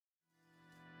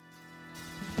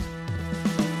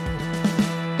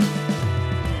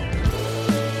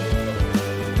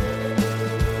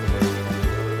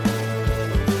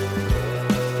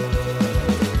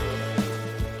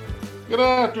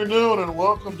afternoon and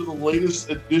welcome to the latest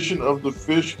edition of the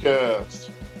Fishcast.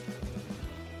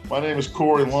 My name is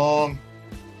Corey Long.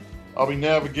 I'll be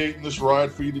navigating this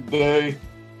ride for you today.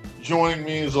 Joining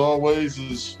me as always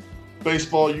is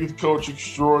baseball youth coach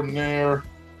extraordinaire,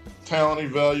 talent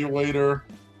evaluator,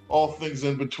 all things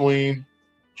in between,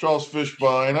 Charles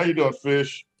Fishbein. How you doing,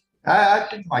 Fish? I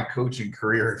think my coaching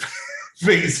career in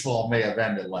baseball may have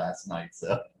ended last night,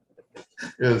 so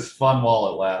it was fun while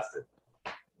it lasted.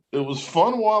 It was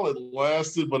fun while it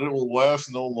lasted, but it will last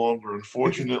no longer.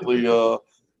 Unfortunately, the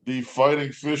Fighting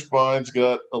Fishbeins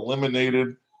got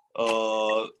eliminated.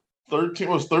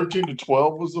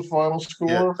 13-12 was the final score.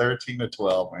 Yeah,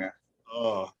 13-12, man.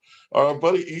 Our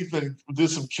buddy Ethan did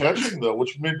some catching though,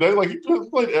 which meant he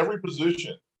played every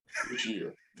position this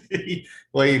year. He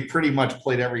pretty much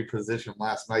played every position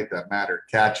last night that mattered.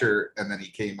 Catcher, and then he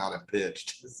came out and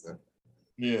pitched. So.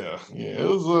 Yeah. It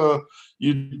was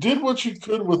you did what you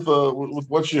could with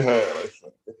what you had. I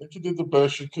think you did the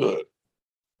best you could.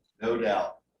 No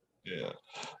doubt. Yeah.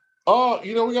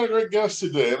 We got a great guest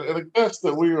today, and a guest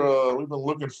that we've been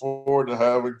looking forward to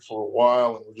having for a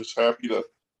while, and we're just happy to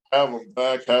have him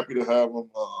back. Happy to have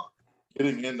him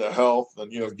getting into health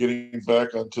and getting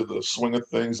back onto the swing of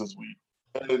things as we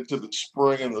head into the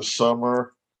spring and the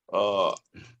summer.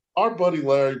 Our buddy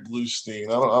Larry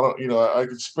Blustein. I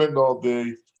could spend all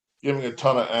day giving a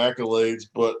ton of accolades,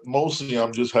 but mostly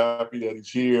I'm just happy that he's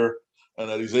here and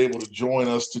that he's able to join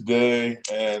us today,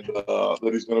 and that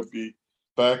he's going to be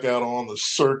back out on the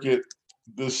circuit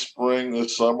this spring,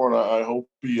 this summer, and I hope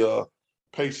he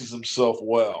paces himself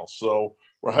well. So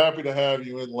we're happy to have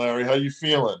you in, Larry. How you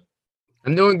feeling?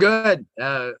 I'm doing good.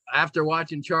 After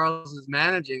watching Charles's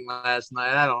managing last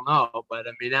night, I don't know, but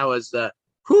I mean that was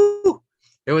whew.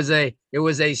 It was a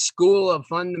school of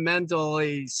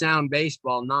fundamentally sound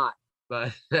baseball,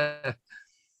 but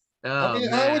how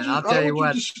would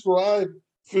you describe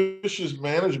Fish's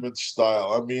management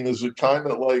style? I mean, is it kind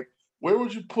of like, where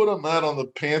would you put him at on the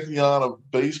pantheon of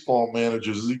baseball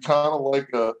managers? Is he kind of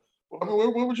like where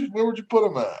would you put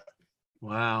him at?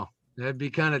 Wow, that'd be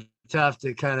kind of tough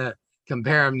to kind of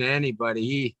compare him to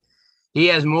anybody. He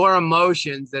has more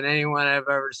emotions than anyone I've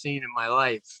ever seen in my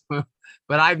life.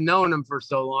 But I've known him for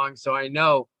so long, so I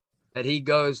know that he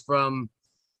goes from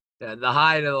the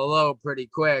high to the low pretty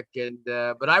quick. And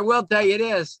but I will tell you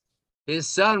this: his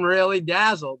son really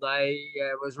dazzled. I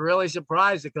was really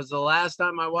surprised because the last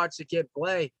time I watched the kid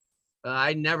play,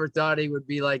 I never thought he would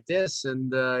be like this.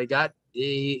 And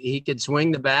he could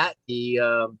swing the bat. He's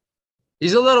a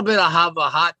little bit of a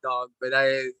hot dog, but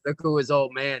I look who his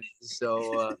old man is.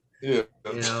 So yeah,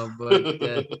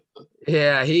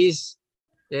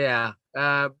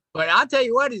 but I'll tell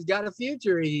you what, he's got a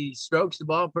future. He strokes the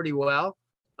ball pretty well.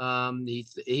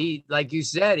 He like you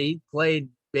said, he played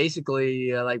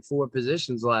basically like 4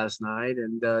 positions last night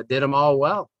and did them all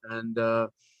well. And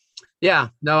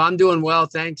I'm doing well.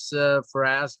 Thanks for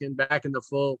asking. Back in the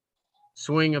full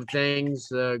swing of things.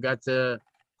 Got to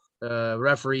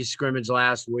referee scrimmage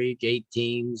last week, 8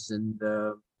 teams, and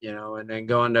and then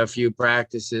going to a few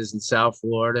practices in South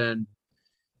Florida and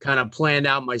kind of planned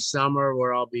out my summer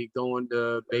where I'll be going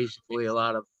to basically a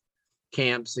lot of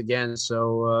camps again.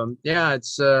 So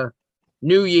it's a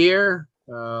new year,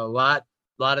 a lot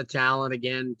of talent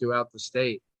again throughout the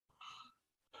state.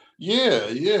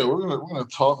 Yeah. We're gonna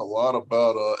talk a lot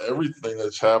about everything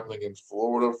that's happening in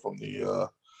Florida, from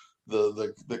the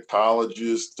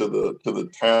colleges to the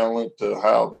talent, to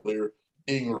how they're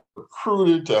being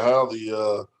recruited, to how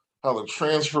the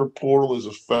transfer portal is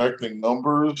affecting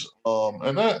numbers.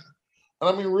 And I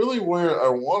mean, really where I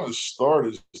want to start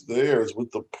is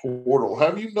with the portal.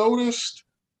 Have you noticed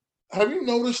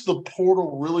the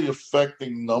portal really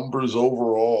affecting numbers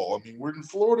overall? I mean, we're in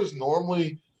Florida's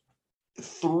normally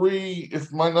 3,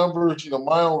 if my numbers,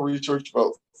 my own research,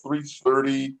 about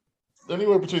 330,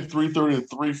 anywhere between 330 to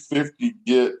 350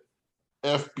 get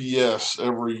FBS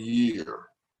every year.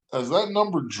 Has that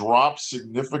number dropped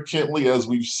significantly as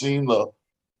we've seen the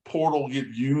portal get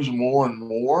used more and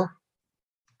more?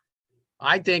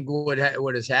 I think what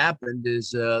has happened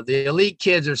is the elite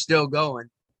kids are still going,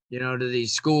 to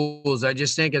these schools. I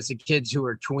just think it's the kids who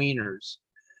are tweeners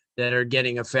that are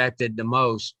getting affected the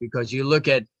most, because you look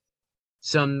at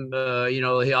some,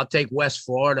 I'll take West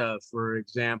Florida, for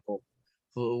example.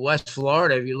 For West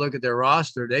Florida, if you look at their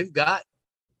roster, they've got,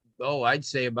 I'd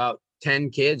say about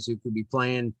 10 kids who could be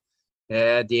playing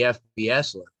at the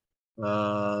FBS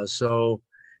level. So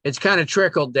it's kind of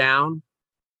trickled down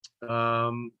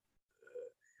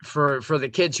for the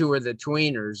kids who are the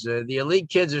tweeners. The elite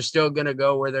kids are still going to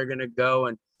go where they're going to go.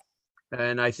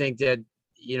 And I think that,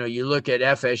 you look at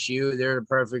FSU, they're a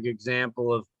perfect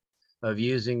example of of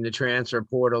using the transfer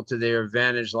portal to their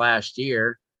advantage last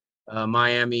year.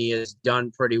 Miami has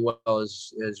done pretty well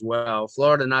as well.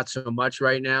 Florida, not so much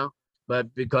right now,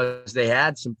 but because they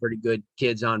had some pretty good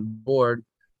kids on board,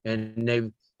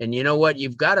 and you know what,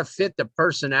 you've got to fit the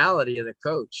personality of the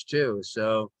coach too.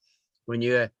 So when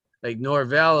you like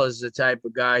Norvell is the type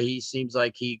of guy, he seems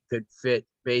like he could fit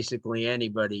basically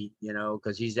anybody,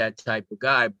 because he's that type of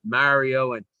guy.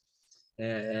 Mario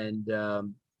and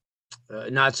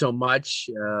not so much.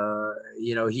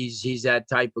 He's that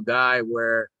type of guy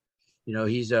where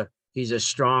he's a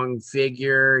strong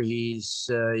figure.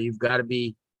 You've got to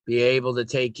be able to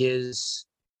take his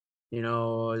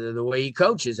the way he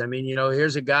coaches. I mean,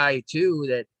 here's a guy too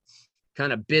that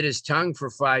kind of bit his tongue for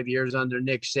 5 years under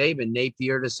Nick Saban.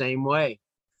 Napier the same way.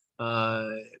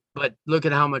 But look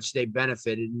at how much they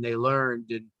benefited and they learned,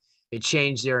 and it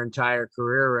changed their entire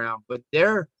career around. But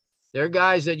they're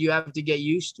guys that you have to get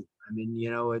used to. I mean,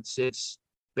 it's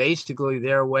basically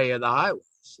their way of the highway.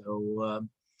 So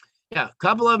a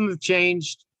couple of them have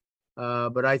changed,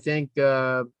 but I think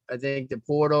the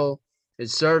portal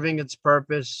is serving its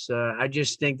purpose. I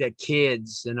just think that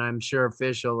kids, and I'm sure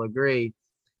officials will agree,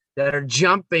 that are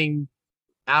jumping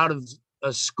out of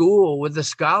a school with a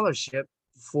scholarship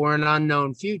for an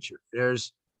unknown future.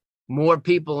 There's more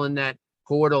people in that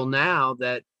portal now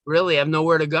that really have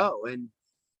nowhere to go. And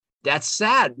that's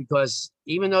sad, because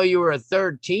even though you were a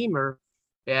third teamer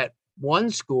at one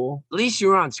school, at least you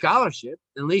were on scholarship.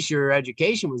 At least your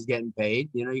education was getting paid.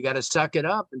 You got to suck it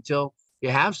up until you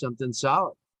have something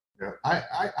solid. Yeah,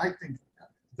 I think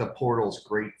the portal's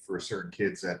great for certain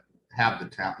kids that have the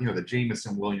talent, the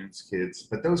Jamison Williams kids,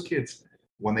 but those kids,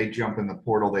 when they jump in the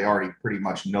portal, they already pretty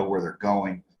much know where they're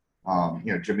going.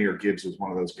 Jahmyr Gibbs was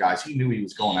one of those guys. He knew he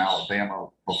was going to Alabama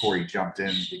before he jumped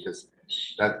in, because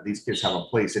these kids have a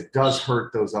place. It does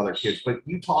hurt those other kids, but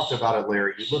you talked about it,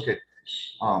 Larry. You look at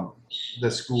the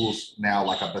schools now,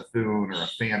 like a Bethune or a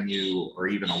FAMU or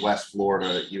even a West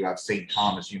Florida. You have St.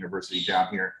 Thomas University down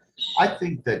here. I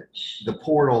think that the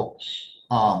portal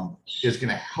is going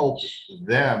to help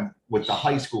them with the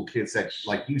high school kids that,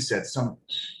 like you said,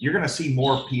 you're going to see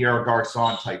more Pierre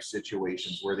Garçon type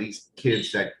situations where these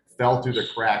kids that fell through the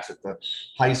cracks at the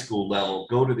high school level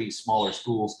go to these smaller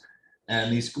schools,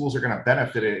 and these schools are going to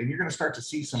benefit it. And you're going to start to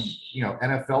see some,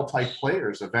 NFL type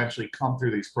players eventually come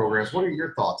through these programs. What are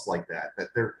your thoughts like that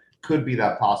there could be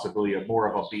that possibility of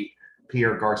more of a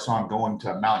Pierre Garçon going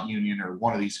to Mount Union or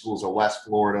one of these schools of West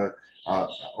Florida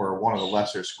or one of the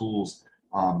lesser schools,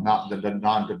 not the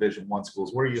non-Division I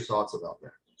schools? What are your thoughts about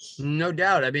that? No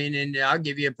doubt. I mean, and I'll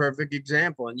give you a perfect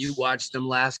example. And you watched them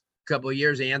last couple of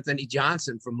years, Anthony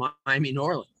Johnson from Miami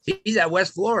Norland. He's at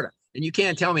West Florida. And you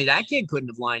can't tell me that kid couldn't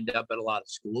have lined up at a lot of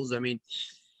schools. I mean,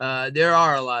 there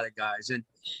are a lot of guys. And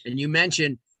you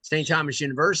mentioned St. Thomas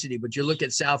University, but you look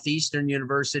at Southeastern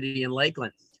University in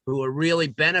Lakeland, who are really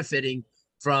benefiting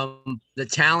from the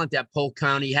talent that Polk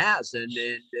County has. And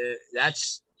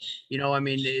that's,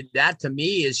 that to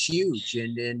me is huge.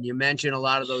 And you mentioned a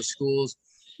lot of those schools,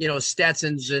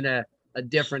 Stetson's in a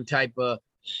different type of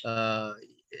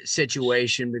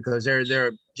situation, because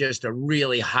they're just a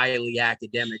really highly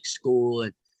academic school.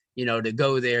 And, to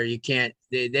go there, you can't,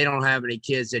 they don't have any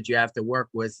kids that you have to work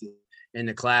with in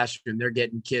the classroom. They're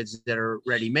getting kids that are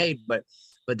ready made, but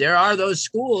there are those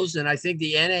schools. And I think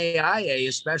the NAIA,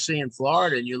 especially in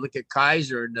Florida, and you look at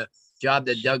Kaiser and the job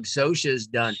that Doug Socha has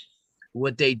done,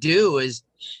 what they do is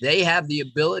they have the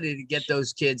ability to get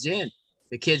those kids in,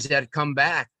 the kids that come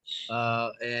back.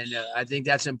 And I think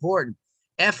that's important.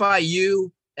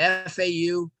 FIU,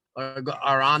 FAU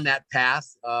are on that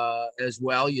path as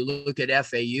well. You look at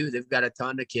FAU, they've got a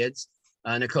ton of kids.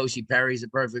 Nkosi Perry's a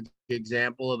perfect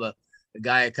example of a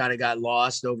guy that kind of got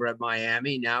lost over at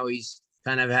Miami. Now he's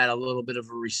kind of had a little bit of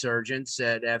a resurgence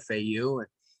at FAU.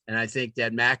 And I think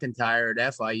that McIntyre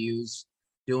at FIU's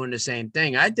doing the same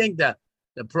thing. I think the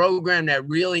program that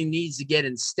really needs to get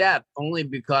in step, only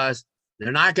because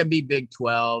they're not going to be Big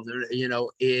 12,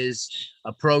 is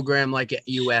a program like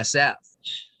USF.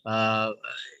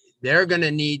 They're going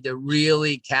to need to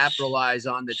really capitalize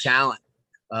on the talent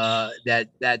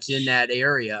that's in that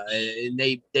area. And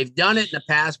they've done it in the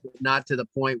past, but not to the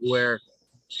point where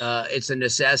it's a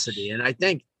necessity. And I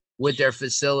think with their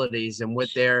facilities and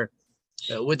with their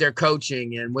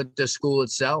coaching and with the school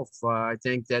itself, I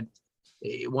think that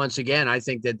once again, I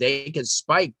think that they can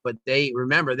spike, but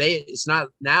it's not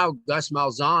now. Gus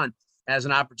Malzahn has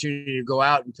an opportunity to go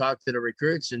out and talk to the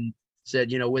recruits and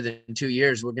said, within 2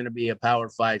 years, we're going to be a Power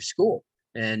 5 school.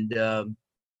 And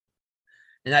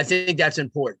I think that's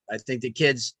important. I think the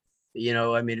kids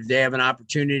I mean, if they have an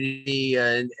opportunity,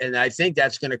 and I think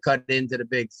that's going to cut into the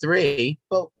big three,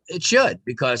 well, it should,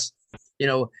 because,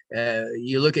 you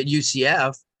look at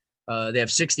UCF, they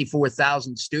have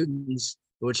 64,000 students,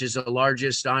 which is the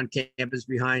largest on campus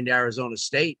behind Arizona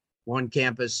State, one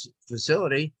campus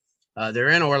facility. They're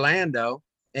in Orlando.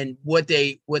 And what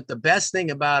the best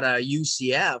thing about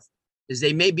UCF is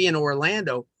they may be in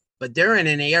Orlando, but they're in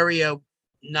an area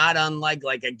not unlike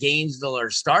like a Gainesville or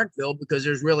Starkville, because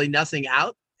there's really nothing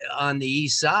out on the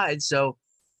east side. So,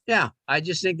 yeah, I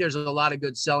just think there's a lot of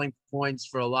good selling points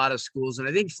for a lot of schools. And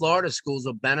I think Florida schools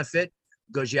will benefit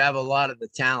because you have a lot of the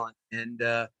talent, and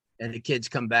the kids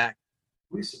come back.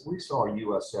 We saw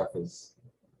USF as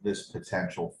this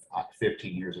potential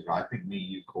 15 years ago. I think me,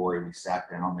 you, Corey, we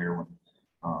sat down there when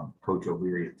Coach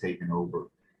O'Leary had taken over.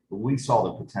 But we saw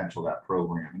the potential of that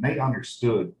program, and they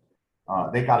understood.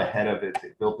 They got ahead of it. They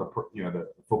built the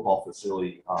football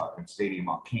facility and stadium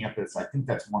on campus. I think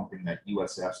that's one thing that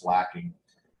USF's lacking,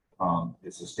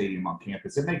 is a stadium on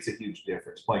campus. It makes a huge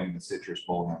difference playing in the Citrus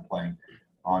Bowl and then playing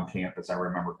on campus. I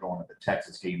remember going to the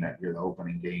Texas game that year, the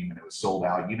opening game, and it was sold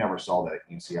out. You never saw that at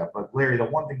UCF. But Larry, the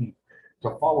one thing to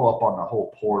follow up on the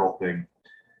whole portal thing,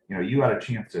 you had a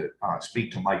chance to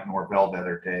speak to Mike Norvell the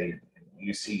other day, and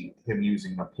you see him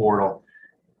using the portal.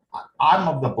 I'm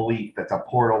of the belief that the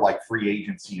portal, like free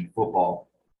agency in football,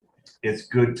 is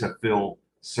good to fill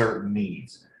certain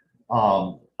needs.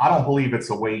 I don't believe it's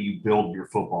the way you build your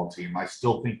football team. I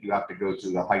still think you have to go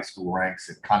through the high school ranks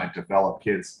and kind of develop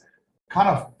kids. Kind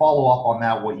of follow up on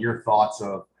that, what your thoughts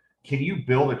of, can you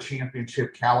build a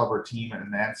championship caliber team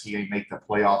and the NCAA make the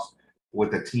playoffs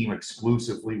with a team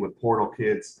exclusively with portal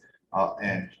kids,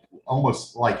 and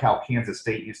almost like how Kansas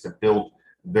State used to build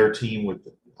their team with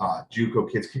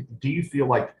JUCO kids? Do you feel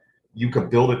like you could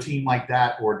build a team like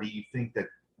that, or do you think that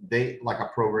they, like a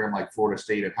program like Florida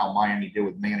State and how Miami did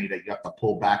with Manny, that you have to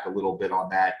pull back a little bit on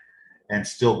that and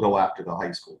still go after the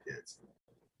high school kids?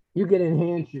 You can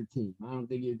enhance your team. I don't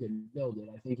think you can build it.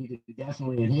 I think you can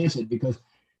definitely enhance it, because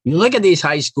you look at these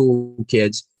high school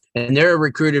kids and they're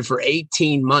recruited for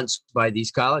 18 months by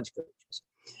these college coaches,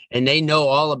 and they know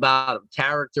all about them,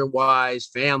 character-wise,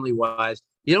 family-wise.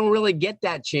 You don't really get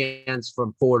that chance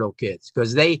from portal kids,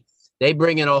 because they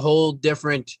bring in a whole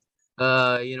different,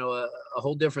 a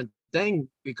whole different thing,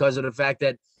 because of the fact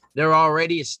that they're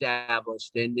already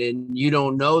established and you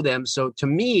don't know them. So to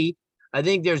me, I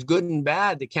think there's good and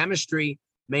bad. The chemistry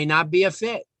may not be a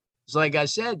fit. It's like I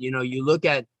said, you look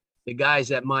at the guys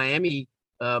that Miami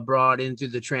brought into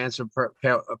the transfer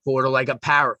portal, like a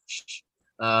Parrish,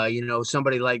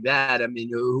 somebody like that. I mean,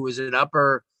 who was an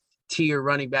upper tier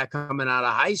running back coming out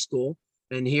of high school.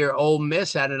 And here Ole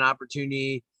Miss had an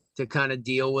opportunity to kind of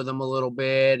deal with him a little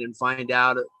bit and find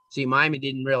out. See, Miami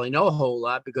didn't really know a whole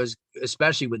lot, because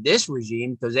especially with this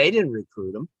regime, because they didn't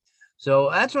recruit him. So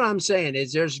that's what I'm saying,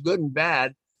 is there's good and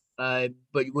bad. But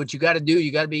what you got to do,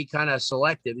 you got to be kind of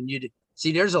selective. And you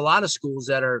see, there's a lot of schools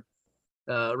that are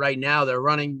right now, they're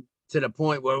running to the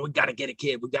point where we got to get a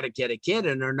kid.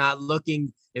 And they're not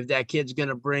looking if that kid's going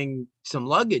to bring some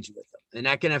luggage with them. And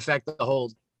that can affect the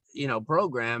whole,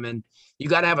 program. And you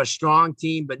got to have a strong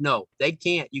team. But no,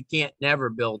 you can't never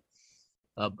build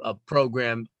a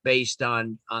program based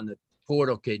on the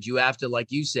portal kids. You have to,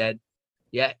 like you said,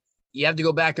 you have to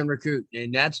go back and recruit.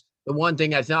 And that's the one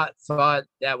thing I thought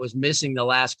that was missing the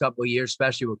last couple of years,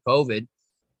 especially with COVID,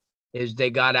 is they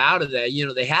got out of that.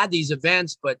 They had these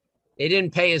events, but they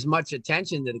didn't pay as much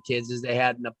attention to the kids as they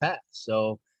had in the past.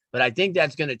 So, but I think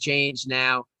that's going to change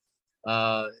now.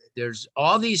 There's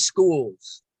all these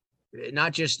schools,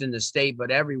 not just in the state,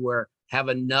 but everywhere, have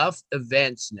enough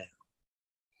events now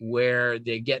where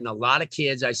they're getting a lot of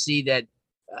kids. I see that.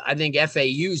 I think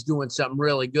FAU's doing something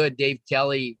really good. Dave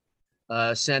Kelly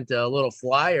sent a little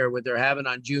flyer what they're having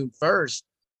on June 1st,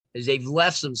 is they've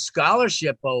left some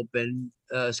scholarships open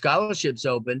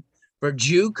for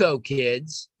JUCO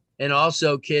kids and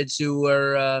also kids who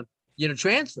are,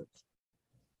 transfers.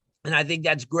 And I think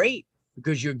that's great,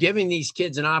 because you're giving these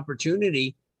kids an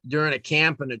opportunity during a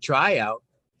camp and a tryout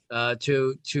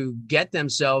to get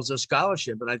themselves a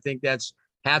scholarship. And I think that's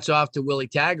hats off to Willie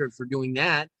Taggart for doing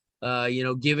that,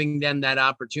 giving them that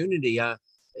opportunity.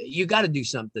 You got to do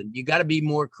something. You got to be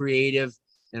more creative.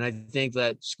 And I think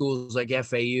that schools like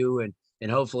FAU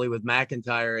and hopefully with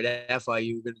McIntyre at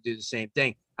FIU are going to do the same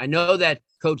thing. I know that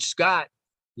Coach Scott,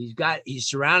 he's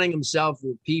surrounding himself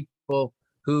with people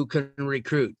who can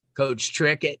recruit. Coach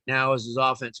Trickett now is his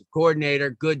offensive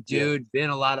coordinator. Good dude, been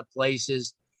a lot of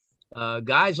places.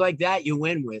 Guys like that you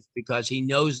win with, because he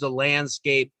knows the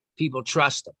landscape. People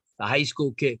trust him. The high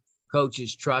school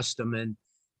coaches trust him. And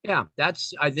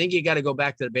I think you got to go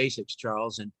back to the basics,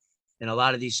 Charles. And and a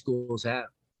lot of these schools have.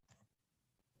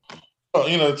 Well,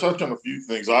 to touch on a few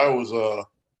things, I was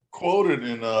quoted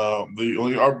in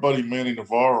our buddy Manny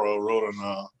Navarro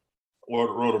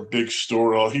wrote a big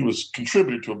story. He was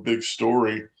contributed to a big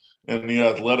story in the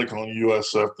Athletic on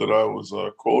USF that I was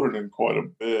quoted in quite a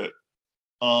bit.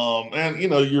 And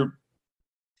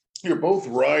you're both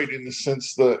right in the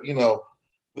sense that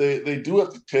they do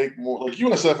have to take more. Like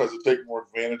USF has to take more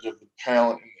advantage of the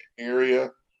talent in the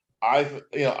area.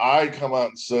 I come out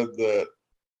and said that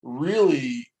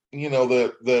really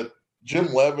that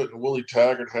Jim Levitt and Willie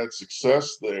Taggart had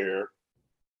success there.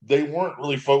 They weren't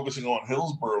really focusing on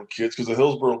Hillsborough kids because the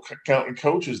Hillsborough county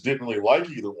coaches didn't really like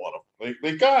either one of them.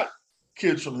 They got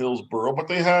kids from Hillsborough, but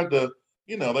they had to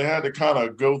kind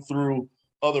of go through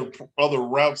other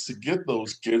routes to get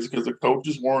those kids because the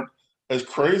coaches weren't as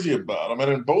crazy about them.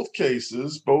 And in both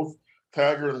cases, both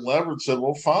Taggart and Leverett said,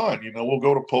 "Well, fine, we'll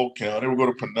go to Polk County, we'll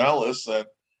go to Pinellas,"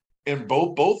 and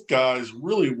both guys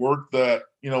really worked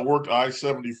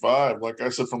I-75, like I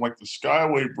said, from like the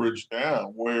Skyway Bridge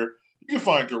down, where you can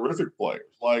find terrific players.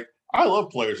 Like I love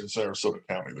players in Sarasota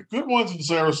County. The good ones in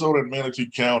Sarasota and Manatee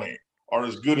County are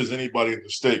as good as anybody in the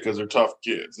state because they're tough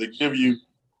kids. They give you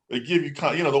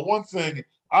the one thing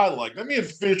I like, me and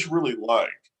Fish really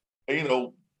liked,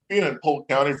 being in Polk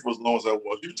County for as long as I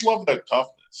was, you just love that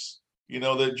toughness,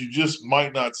 that you just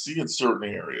might not see in certain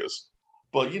areas.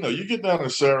 But, you get down to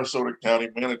Sarasota County,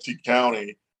 Manatee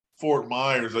County, Fort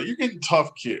Myers, you're getting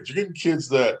tough kids. You're getting kids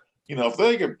that, if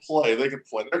they can play, they can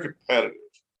play. They're competitive,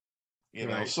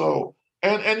 Right. So,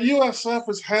 and USF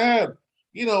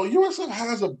USF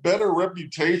has a better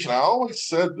reputation. I always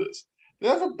said this. They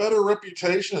have a better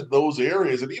reputation in those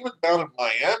areas, and even down in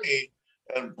Miami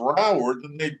and Broward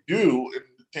than they do in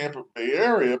the Tampa Bay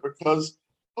area, because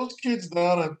those kids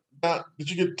that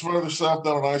you get further south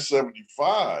down on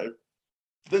I-75,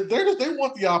 they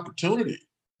want the opportunity.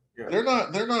 Yeah.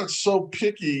 They're not so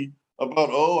picky about,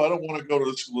 I don't want to go to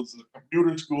the school. It's a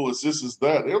computer school. It's this, is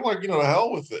that. They're like, to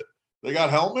hell with it. They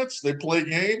got helmets. They play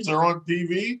games. They're on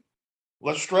TV.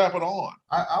 Let's strap it on.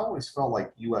 I always felt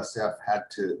like USF had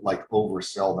to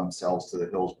oversell themselves to the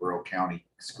Hillsborough County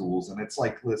schools, and it's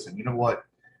like, listen, you know what?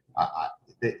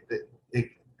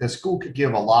 The school could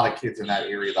give a lot of kids in that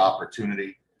area the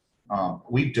opportunity.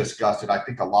 We've discussed it. I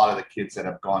think a lot of the kids that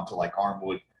have gone to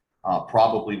Armwood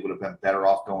probably would have been better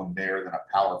off going there than a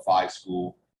Power 5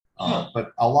 school.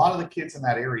 But a lot of the kids in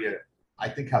that area, I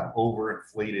think, have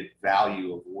overinflated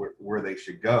value of where they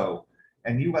should go.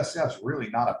 And USF's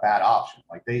really not a bad option.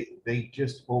 They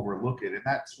just overlook it, and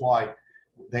that's why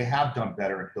they have done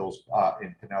better in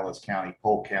Pinellas County,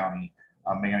 Polk County,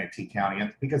 Manatee County,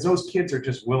 and because those kids are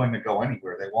just willing to go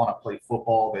anywhere. They want to play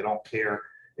football. They don't care.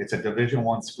 It's a Division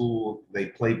I school. They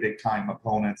play big time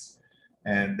opponents,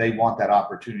 and they want that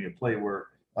opportunity to play. Where,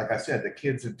 like I said, the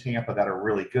kids in Tampa that are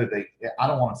really good, I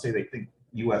don't want to say they think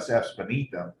USF's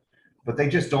beneath them, but they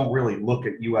just don't really look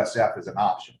at USF as an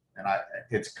option. And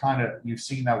it's kind of, you've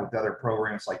seen that with other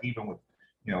programs, like even with,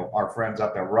 our friends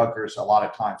up at Rutgers, a lot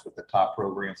of times with the top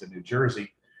programs in New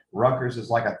Jersey, Rutgers is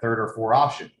like a third or fourth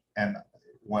option. And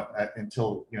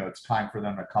until, it's time for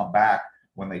them to come back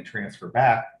when they transfer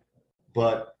back.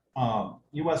 But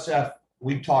USF,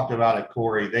 we've talked about it,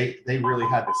 Corey, they really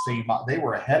had the same, they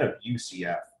were ahead of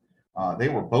UCF. They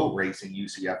were boat racing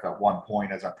UCF at one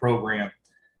point as a program.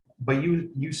 But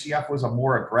UCF was a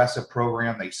more aggressive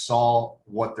program. They saw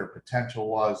what their potential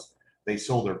was. They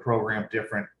sold their program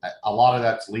different. A lot of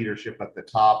that's leadership at the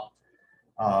top.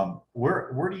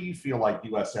 Where do you feel like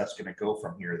USF's going to go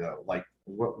from here, though?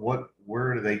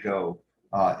 Where do they go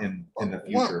in the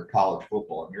future of college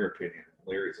football, in your opinion?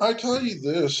 Larry's I tell you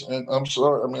this, and I'm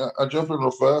sorry. I jump in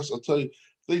real fast. I'll tell you,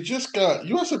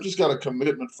 USF just got a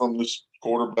commitment from this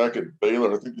quarterback at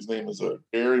Baylor. I think his name is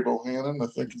Gary Bohannon. I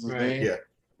think is his name. Yeah.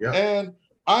 Yeah. And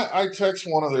I text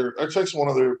one of their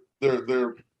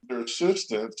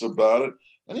assistants about it,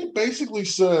 and he basically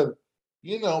said,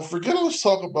 forget let's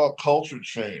talk about culture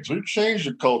change. We've changed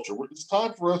the culture. It's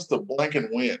time for us to blank and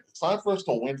win. It's time for us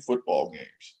to win football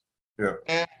games. Yeah.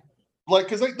 And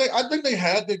because I think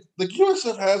the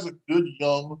USF has a good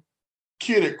young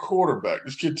kid at quarterback.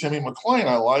 This kid Timmy McClain,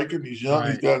 I like him. He's young.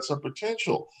 Right. He's got some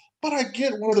potential. But I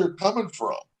get where they're coming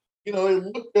from. They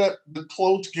looked at the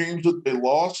close games that they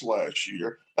lost last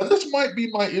year. And this might be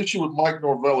my issue with Mike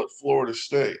Norvell at Florida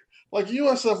State.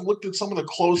 USF looked at some of the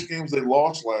close games they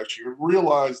lost last year and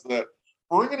realized that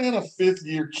bringing in a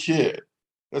fifth-year kid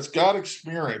that's got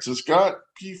experience, that's got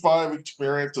P5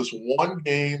 experience, that's won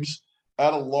games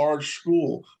at a large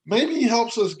school, maybe he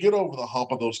helps us get over the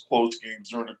hump of those close games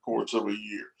during the course of a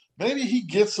year. Maybe he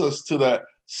gets us to that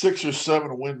 6 or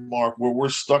 7 win mark where we're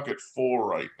stuck at 4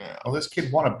 right now. Well, this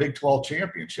kid won a Big 12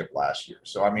 championship last year.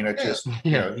 So, I mean, it just,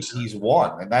 he's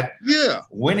won. And that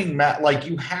winning, like,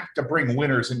 you have to bring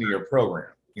winners into your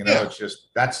program. It's just,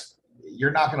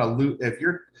 you're not going to lose. If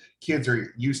your kids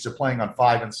are used to playing on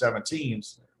 5 and 7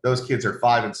 teams, those kids are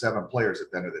 5 and 7 players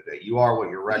at the end of the day. You are what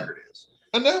your record is.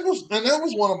 And that was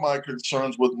one of my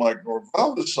concerns with Mike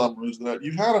Norvell this summer, is that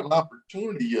you had an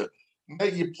opportunity.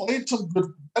 You played some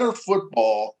better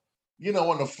football, in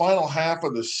the final half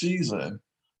of the season.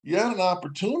 You had an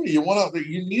opportunity. You went out there.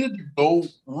 You needed to go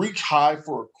reach high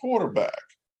for a quarterback.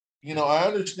 I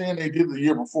understand they did the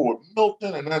year before with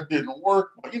Milton, and that didn't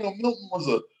work. But, Milton was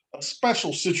a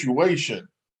special situation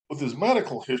with his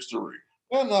medical history.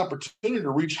 They had an opportunity to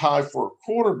reach high for a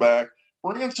quarterback,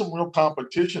 bring in some real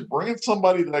competition, bring in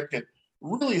somebody that can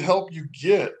really help you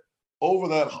get over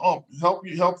that hump,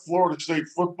 help Florida State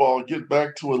football get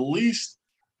back to at least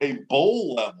a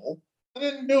bowl level, and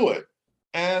then do it.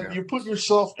 And you put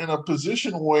yourself in a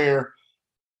position where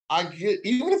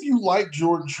even if you like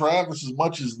Jordan Travis as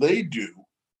much as they do,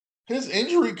 his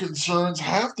injury concerns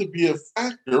have to be a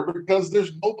factor because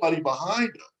there's nobody behind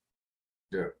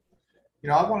him.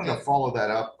 Yeah. I wanted to follow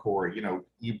that up, Corey.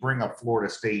 You bring up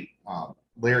Florida State.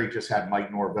 Larry just had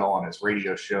Mike Norvell on his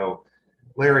radio show.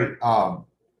 Larry,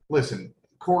 listen,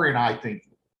 Corey and I think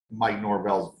Mike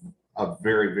Norvell's a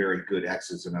very, very good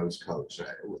X's and O's coach.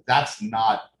 That's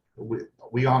not –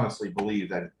 we honestly believe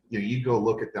that, you go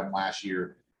look at them last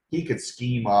year, he could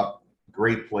scheme up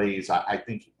great plays. I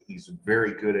think he's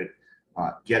very good at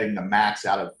getting the max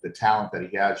out of the talent that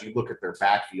he has. You look at their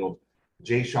backfield,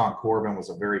 Jayshon Corbin was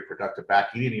a very productive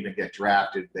back. He didn't even get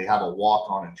drafted. They have a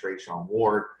walk-on in Trayshawn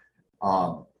Ward.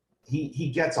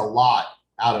 He gets a lot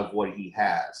out of what he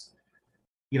has.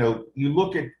 You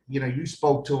look at, you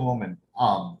spoke to him, and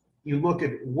you look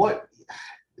at what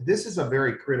this is a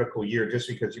very critical year, just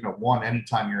because, one,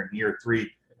 anytime you're in year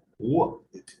 3,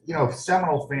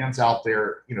 Seminole fans out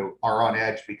there, are on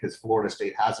edge because Florida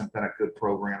State hasn't been a good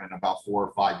program in about 4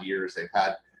 or 5 years.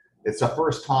 It's the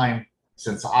first time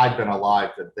since I've been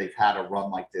alive that they've had a run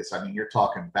like this. I mean, you're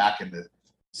talking back in the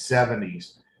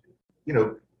 70s.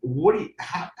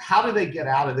 How do they get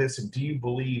out of this? And do you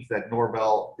believe that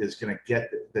Norvell is going to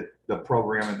get the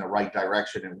program in the right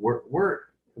direction? And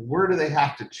where do they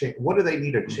have to change? What do they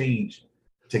need to change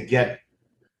to get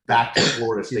back to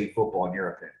Florida State football, in your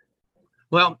opinion?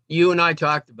 Well, you and I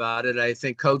talked about it. I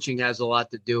think coaching has a lot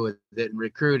to do with it, and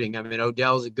recruiting. I mean,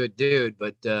 Odell's a good dude,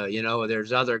 but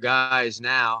there's other guys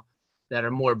now that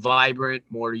are more vibrant,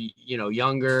 more,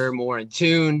 younger, more in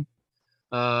tune.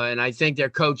 And I think they're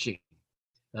coaching.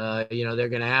 They're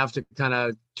going to have to kind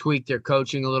of tweak their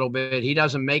coaching a little bit. He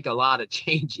doesn't make a lot of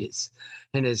changes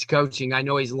in his coaching. I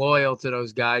know he's loyal to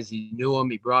those guys. He knew them.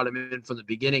 He brought them in from the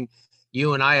beginning.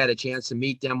 You and I had a chance to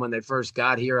meet them when they first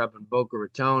got here up in Boca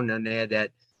Raton, and they had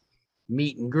that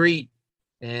meet and greet.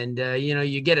 And,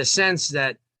 you get a sense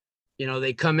that,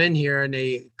 they come in here and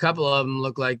a couple of them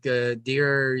look like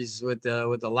deers with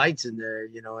the lights in their,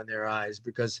 in their eyes,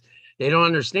 because they don't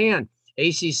understand.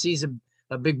 ACC's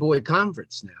a big boy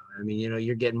conference now. I mean,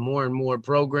 you're getting more and more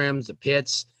programs. The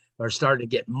pits are starting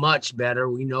to get much better.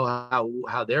 We know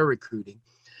how they're recruiting.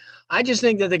 I just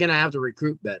think that they're going to have to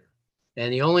recruit better.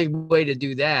 And the only way to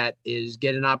do that is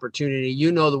get an opportunity.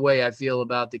 The way I feel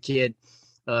about the kid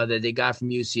that they got from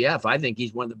UCF. I think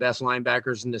he's one of the best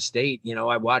linebackers in the state.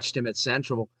 I watched him at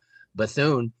Central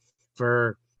Bethune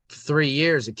for 3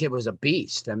 years. The kid was a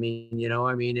beast.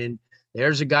 And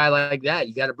there's a guy like that.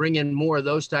 You got to bring in more of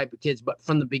those type of kids, but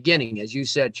from the beginning, as you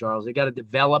said, Charles, they got to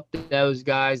develop those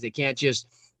guys. They can't just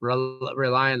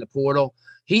rely on the portal.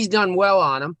 He's done well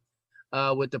on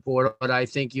them with the portal, but I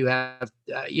think you have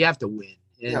to win.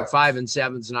 And 5 and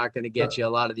 7 is not going to get you a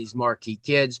lot of these marquee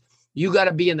kids. You got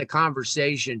to be in the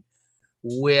conversation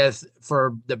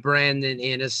for the Brandon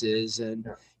Innes's and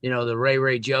the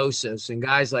Ray Josephs and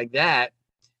guys like that.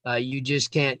 You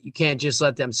can't just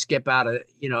let them skip out of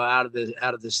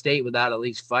the state without at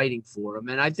least fighting for them.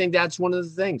 And I think that's one of the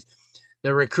things.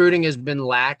 The recruiting has been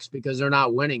lax because they're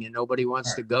not winning, and nobody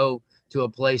wants to go to a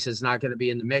place that's not going to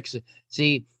be in the mix.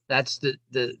 See, that's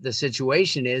the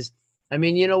situation is. I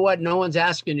mean, you know what? No one's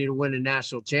asking you to win a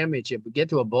national championship, but get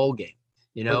to a bowl game.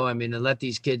 And let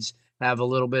these kids have a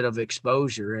little bit of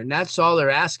exposure, and that's all they're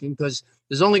asking, because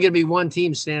there's only going to be one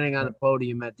team standing on the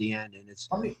podium at the end, and it's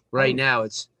now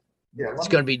it's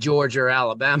going to be Georgia or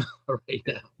Alabama right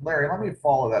now. Larry, let me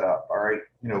follow that up. All right,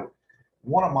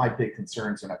 one of my big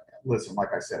concerns, and listen,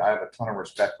 like I said, I have a ton of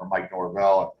respect for Mike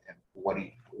Norvell and what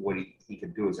he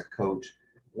can do as a coach.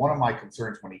 One of my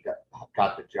concerns when he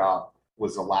got the job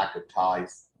was the lack of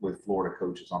ties with Florida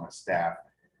coaches on his staff.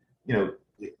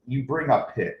 you bring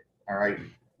up Pitt, all right?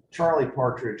 Charlie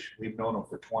Partridge, we've known him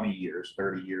for 20 years,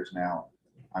 30 years now.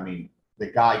 I mean, the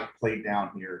guy played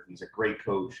down here. He's a great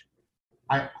coach.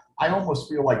 I almost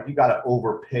feel like you got to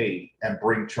overpay and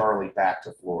bring Charlie back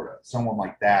to Florida. Someone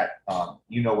like that,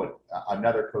 what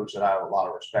another coach that I have a lot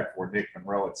of respect for, Nick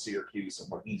Monroe at Syracuse,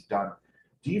 and what he's done.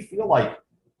 Do you feel like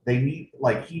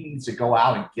he needs to go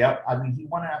out and get? I mean, he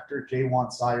went after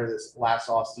Jaywan Sider this last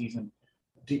offseason.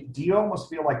 Do you almost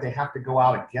feel like they have to go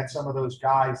out and get some of those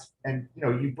guys? And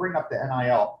you bring up the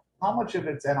NIL. How much of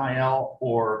it's NIL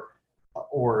or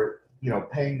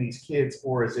paying these kids,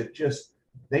 or is it just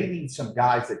they need some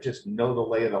guys that just know the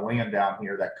lay of the land down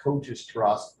here, that coaches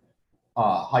trust,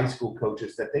 high school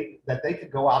coaches, that they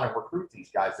could go out and recruit these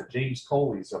guys, the James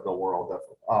Coleys of the world,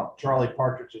 Charlie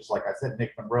Partridge's, like I said,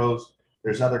 Nick Monroe's.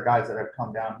 There's other guys that have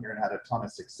come down here and had a ton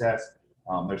of success.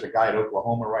 There's a guy at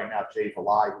Oklahoma right now, Jay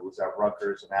Valai, who was at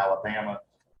Rutgers in Alabama,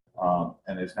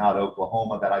 and is now at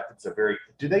Oklahoma. That I think is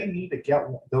do they need to get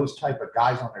those type of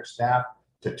guys on their staff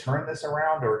to turn this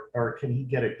around, or can he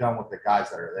get it done with the guys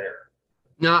that are there?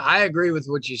 No, I agree with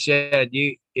what you said.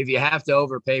 If you have to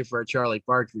overpay for a Charlie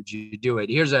Partridge, you do it.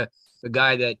 Here's a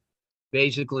guy that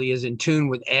basically is in tune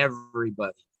with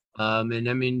everybody. And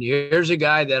I mean, here's a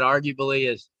guy that arguably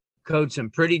has coached some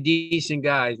pretty decent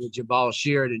guys with Jabal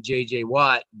Sheard and J.J.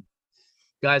 Watt,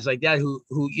 guys like that who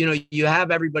you have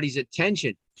everybody's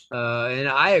attention. And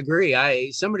I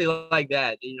agree. Somebody like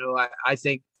that, I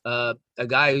think a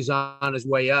guy who's on his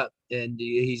way up and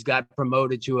he's got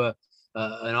promoted to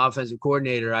an offensive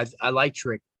coordinator. I like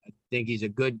Trick. I think he's a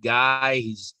good guy.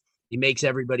 He makes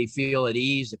everybody feel at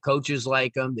ease. The coaches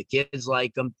like him. The kids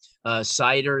like him.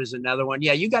 Sider is another one.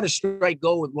 Yeah, you got to strike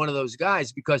gold with one of those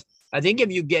guys, because I think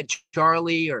if you get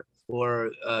Charlie or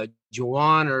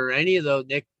Juwan or any of those,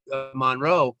 Nick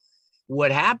Monroe,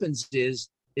 what happens is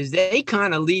they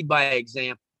kind of lead by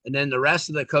example, and then the rest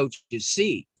of the coaches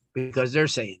see, because they're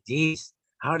saying, geez,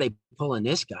 how are they pulling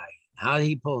this guy? How are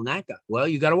he pulling that guy? Well,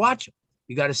 you got to watch him.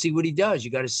 You got to see what he does.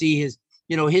 You got to see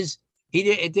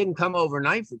it didn't come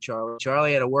overnight for Charlie.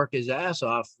 Charlie had to work his ass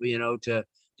off,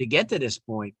 to get to this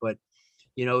point. But,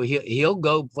 he'll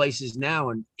go places now,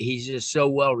 and he's just so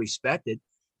well respected.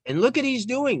 And look at he's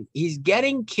doing. He's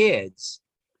getting kids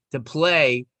to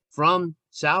play from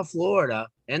South Florida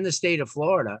and the state of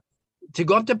Florida to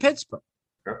go up to Pittsburgh.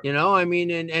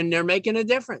 And they're making a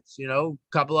difference. A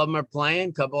couple of them are playing,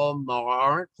 a couple of them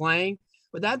aren't playing.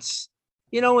 But that's,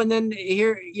 and then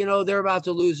here, they're about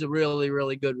to lose a really,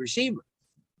 really good receiver,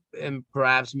 and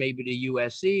perhaps maybe to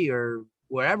USC or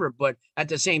wherever. But at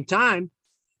the same time,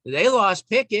 they lost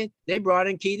Pickett. They brought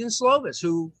in Keaton Slovis,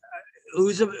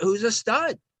 who's a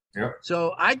stud. Yep.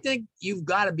 So I think you've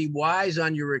got to be wise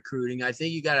on your recruiting. I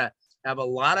think you got to have a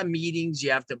lot of meetings.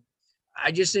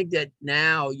 I just think that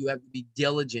now you have to be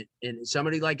diligent, and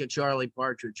somebody like a Charlie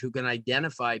Partridge who can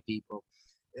identify people,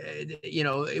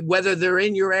 whether they're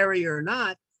in your area or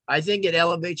not. I think it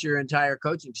elevates your entire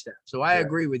coaching staff. So I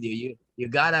agree with you. You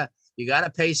gotta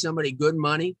pay somebody good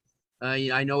money.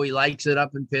 I know he likes it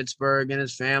up in Pittsburgh and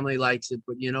his family likes it,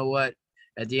 but you know what?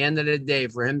 At the end of the day,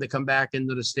 for him to come back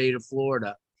into the state of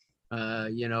Florida,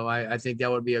 I think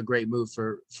that would be a great move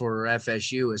for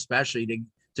FSU, especially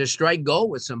to strike gold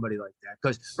with somebody like that.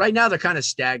 Because right now they're kind of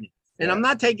stagnant. And I'm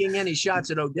not taking any shots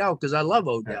at Odell, because I love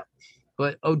Odell.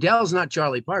 But Odell's not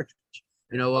Charlie Partridge.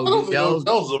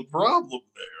 Odell's a problem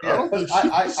there.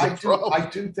 I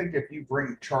do think if you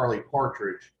bring Charlie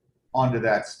Partridge onto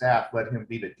that staff, let him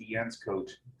be the DN's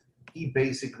coach, he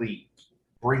basically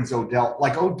brings Odell.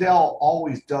 Like Odell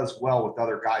always does well with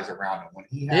other guys around him. When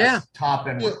he has top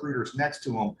end recruiters next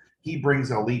to him, he brings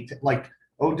an elite. Like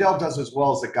Odell does as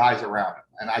well as the guys around him.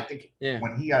 And I think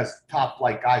when he has top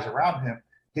flight guys around him,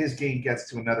 his game gets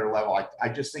to another level. I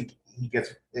just think he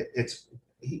gets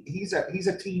he's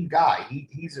a team guy.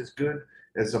 He's as good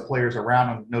as the players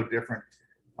around him, no different.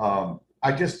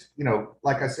 I just,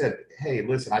 like I said, hey,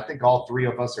 listen, I think all three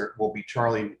of us will be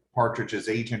Charlie Partridge's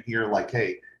agent here. Like,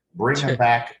 hey, bring him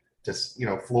back to,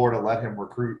 Florida, let him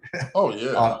recruit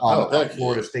on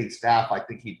Florida State staff. I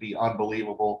think he'd be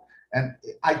unbelievable. And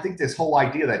I think this whole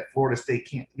idea that Florida State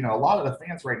can't, a lot of the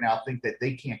fans right now think that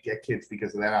they can't get kids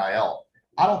because of NIL.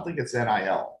 I don't think it's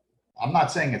NIL. I'm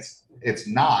not saying it's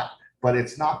not, but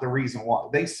it's not the reason why.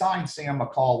 They signed Sam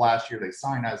McCall last year. They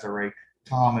signed Azare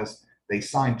Thomas. They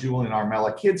signed Julian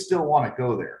Armella. Kids still want to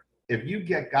go there. If you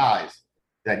get guys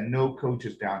that know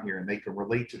coaches down here and they can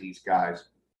relate to these guys,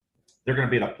 they're going to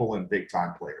be able to pull in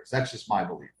big-time players. That's just my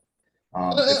belief.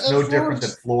 It's no different than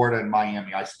Florida and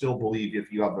Miami. I still believe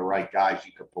if you have the right guys,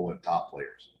 you could pull in top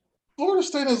players. Florida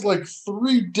State has like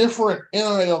 3 different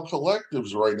NIL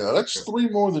collectives right now. That's 3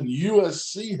 more than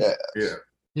USC has. Yeah.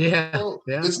 Yeah. So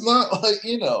Yeah. it's not like,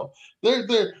 they've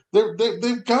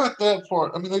got that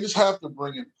part. I mean, they just have to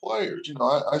bring in players.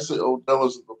 I say Odell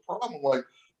isn't the problem. Like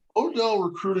Odell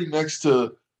recruiting next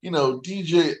to,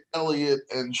 DJ Elliott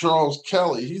and Charles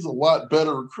Kelly, he's a lot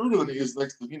better recruiter than he is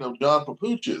next to, John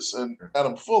Papuchis and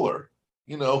Adam Fuller,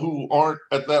 who aren't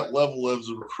at that level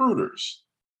as recruiters.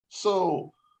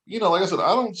 So, like I said,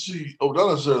 I don't see Odell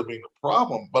necessarily being the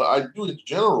problem, but I do in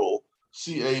general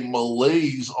see a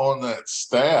malaise on that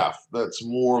staff. That's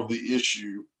more of the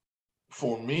issue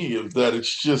for me, of that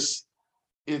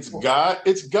it's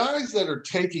guys that are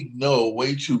taking no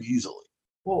way too easily.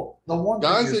 Well, the one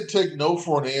Guys thing that take no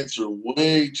for an answer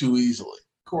way too easily.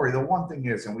 Corey, the one thing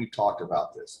is, and we talked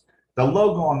about this, the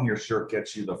logo on your shirt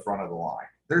gets you the front of the line.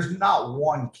 There's not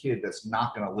one kid that's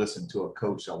not going to listen to a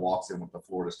coach that walks in with the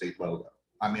Florida State logo.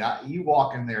 I mean, you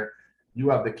walk in there, you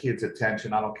have the kid's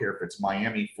attention. I don't care if it's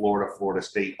Miami, Florida, Florida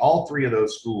State. All 3 of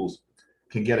those schools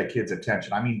can get a kid's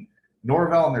attention. I mean,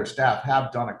 Norvell and their staff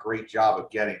have done a great job of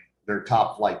getting their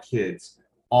top flight kids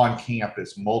on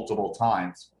campus multiple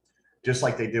times, just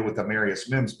like they did with the Marius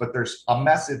Mims. But there's a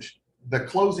message, the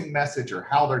closing message, or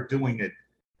how they're doing it.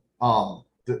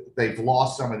 They've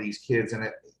lost some of these kids, and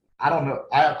I don't know.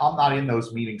 I'm not in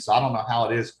those meetings, so I don't know how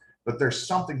it is. But there's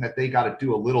something that they got to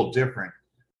do a little different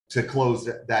to close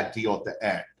that deal at the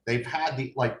end. They've had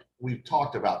like we've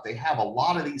talked about, they have a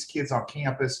lot of these kids on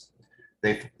campus.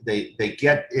 They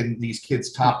get in these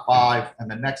kids' top 5,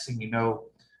 and the next thing you know,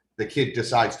 the kid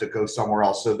decides to go somewhere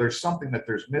else. So there's something that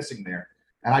there's missing there.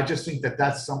 And I just think that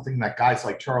that's something that guys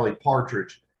like Charlie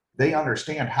Partridge, they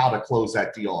understand how to close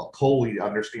that deal. Coley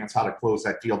understands how to close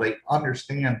that deal. They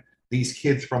understand these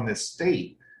kids from this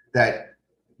state, that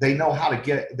they know how to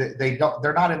get.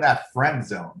 They're not in that friend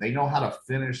zone. They know how to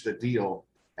finish the deal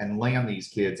and land these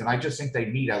kids. And I just think they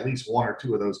need at least 1 or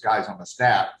 2 of those guys on the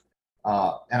staff.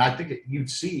 And I think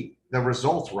you'd see the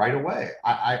results right away.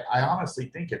 I honestly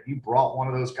think if you brought one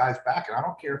of those guys back, and I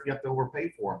don't care if you have to overpay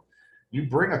for them, you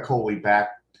bring a Coley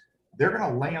back, they're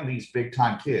going to land these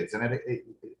big-time kids. And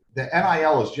the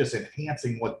NIL is just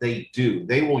enhancing what they do.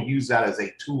 They will use that as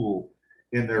a tool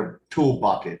in their tool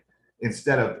bucket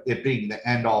instead of it being the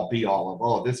end-all, be-all of,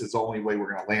 oh, this is the only way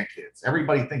we're going to land kids.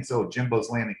 Everybody thinks, oh, Jimbo's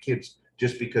landing kids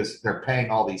just because they're paying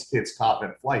all these kids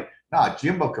top-end flight. Nah,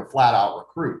 Jimbo could flat-out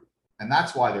recruit, and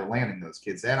that's why they're landing those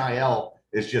kids. The NIL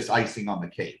is just icing on the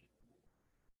cake.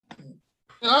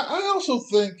 I also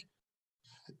think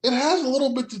it has a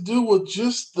little bit to do with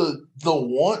just the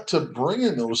want to bring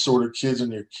in those sort of kids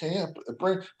in your camp,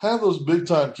 have those big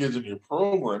time kids in your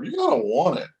program. You gotta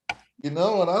want it, and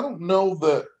I don't know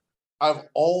that I've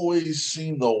always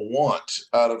seen the want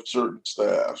out of certain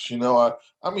staffs.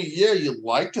 I mean, yeah, you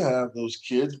like to have those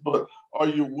kids, but are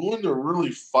you willing to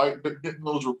really fight getting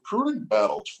those recruiting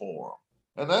battles for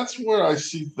them? And that's where I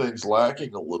see things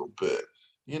lacking a little bit.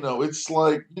 It's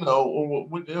like, when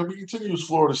we continue to use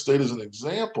Florida State as an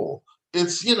example,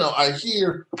 it's, I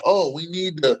hear, oh, we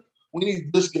need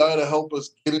this guy to help us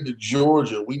get into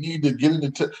Georgia. We need to get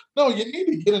into, no, you need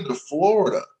to get into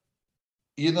Florida.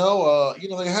 They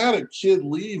had a kid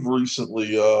leave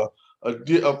recently, a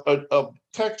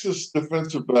Texas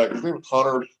defensive back. His name was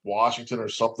Hunter Washington or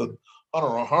something. I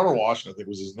don't know. Hunter Washington, I think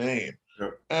was his name.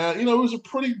 Yep. And, he was a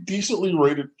pretty decently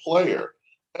rated player.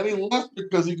 And he left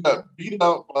because he got beat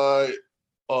out by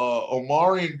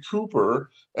Omarion Cooper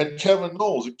and Kevin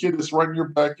Knowles, a kid that's right in your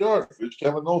backyard.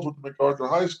 Kevin Knowles went to MacArthur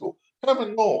High School.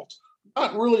 Kevin Knowles,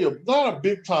 not a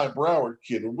big time Broward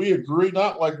kid. And we agree,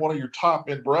 not like one of your top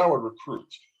end Broward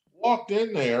recruits. Walked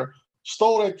in there,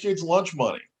 stole that kid's lunch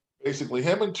money. Basically,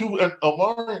 him and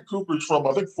Omarion Cooper's from,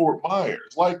 I think, Fort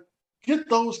Myers. Like, get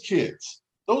those kids.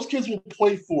 Those kids will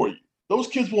play for you. Those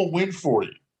kids will win for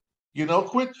you.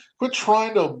 Quit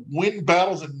trying to win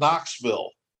battles in Knoxville.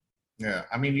 Yeah,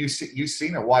 I mean, you've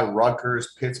seen it. Why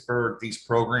Rutgers, Pittsburgh, these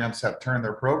programs have turned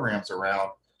their programs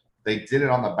around. They did it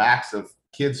on the backs of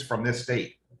kids from this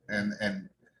state, and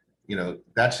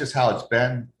that's just how it's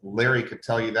been. Larry could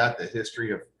tell you that, the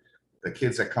history of the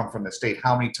kids that come from the state.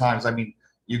 How many times? I mean,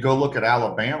 you go look at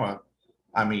Alabama.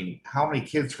 I mean, how many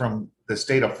kids from the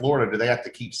state of Florida do they have to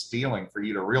keep stealing for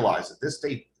you to realize that this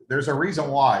state? There's a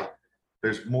reason why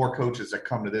there's more coaches that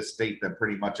come to this state than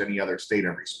pretty much any other state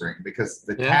every spring, because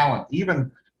the talent,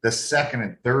 even the second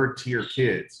and third tier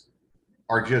kids,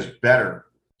 are just better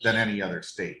than any other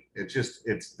state.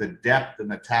 It's the depth and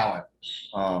the talent.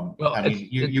 I mean,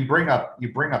 you bring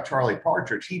up Charlie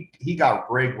Partridge. He got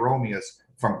Greg Romeus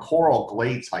from Coral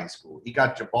Glades High School. He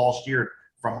got Jabal Sheard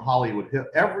from Hollywood Hill.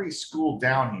 Every school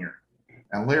down here,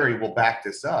 and Larry will back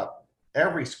this up,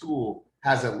 every school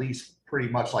has at least pretty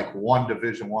much like one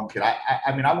Division I kid.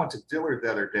 I mean, I went to Dillard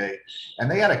the other day, and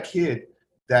they had a kid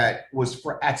that was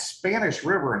at Spanish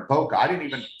River in Boca. I didn't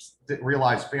even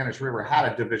realize Spanish River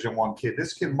had a Division I kid.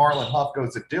 This kid, Marlon Huff,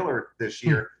 goes to Dillard this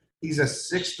year. He's a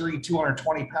 6'3",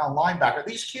 220-pound linebacker.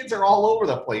 These kids are all over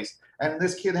the place, and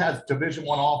this kid has Division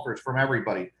I offers from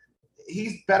everybody.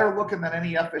 He's better looking than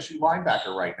any FSU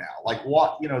linebacker right now. Like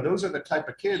what, those are the type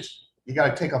of kids you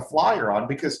got to take a flyer on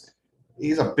because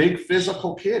he's a big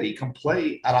physical kid. He can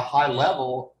play at a high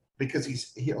level because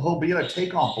he'll be able to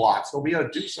take on blocks. He'll be able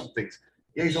to do some things.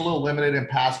 Yeah, he's a little limited in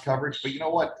pass coverage, but you know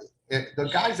what? The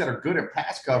guys that are good in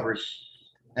pass coverage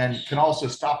and can also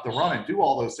stop the run and do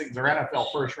all those things are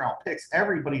NFL first-round picks.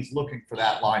 Everybody's looking for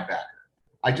that linebacker.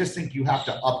 I just think you have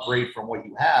to upgrade from what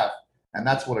you have, and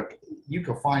that's what you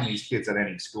can find these kids at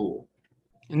any school.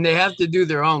 And they have to do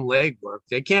their own legwork.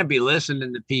 They can't be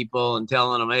listening to people and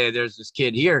telling them, hey, there's this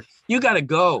kid here. You got to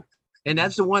go. And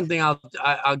that's the one thing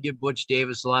I'll give Butch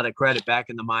Davis a lot of credit back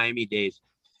in the Miami days,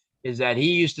 is that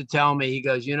he used to tell me, he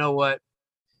goes, you know what?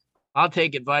 I'll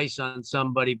take advice on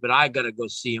somebody, but I got to go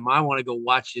see him. I want to go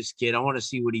watch this kid. I want to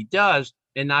see what he does,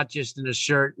 and not just in a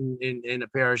shirt and a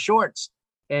pair of shorts.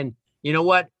 And you know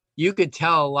what? You could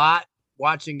tell a lot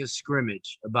watching a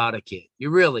scrimmage about a kid.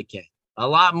 You really can. A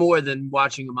lot more than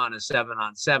watching them on a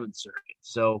 7-on-7 circuit.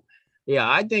 So, yeah,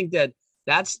 I think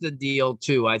that's the deal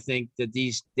too. I think that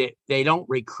they don't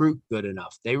recruit good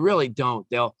enough. They really don't.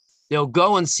 They'll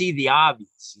go and see the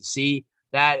obvious. You see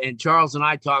that, and Charles and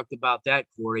I talked about that,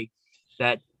 Corey,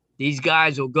 that these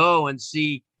guys will go and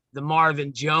see the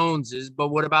Marvin Joneses, but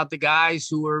what about the guys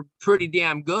who are pretty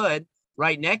damn good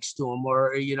right next to them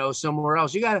or, somewhere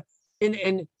else? You got to,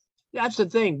 and that's the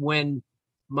thing. When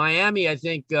Miami, I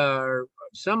think,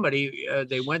 somebody,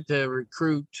 they went to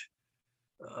recruit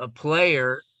a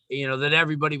player, that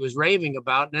everybody was raving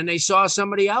about, and then they saw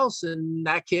somebody else, and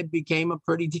that kid became a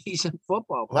pretty decent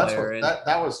football player.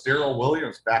 That was Darrell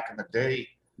Williams back in the day.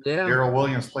 Yeah. Darrell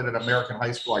Williams played at American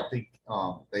High School. I think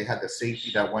they had the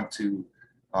safety that went to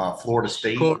Florida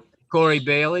State. Corey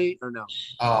Bailey or no?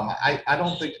 I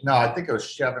don't think – no, I think it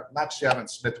was not Shevin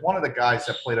Smith, one of the guys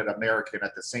that played at American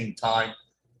at the same time.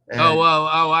 And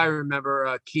I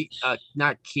remember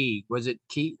not Key. Was it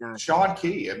Key? No. Sean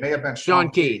Key. It may have been Sean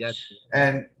Key.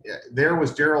 And there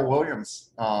was Darrell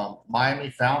Williams. Miami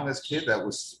found this kid that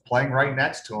was playing right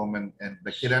next to him, and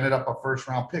the kid ended up a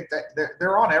first-round pick.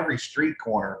 They're on every street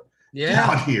corner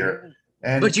down here.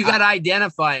 But you got to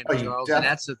identify him, Charles, and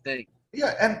that's the thing.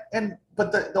 Yeah,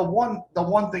 but the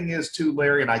one thing is too,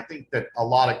 Larry, and I think that a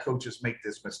lot of coaches make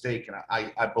this mistake, and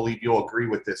I believe you'll agree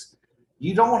with this.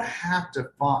 You don't have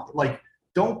to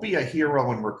don't be a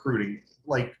hero in recruiting.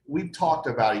 Like we've talked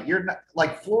about it. You're not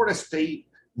like Florida State,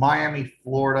 Miami,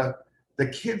 Florida. The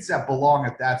kids that belong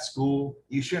at that school,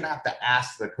 you shouldn't have to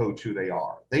ask the coach who they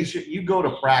are. You go to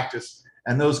practice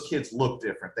and those kids look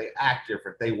different. They act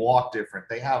different. They walk different.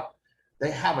 They have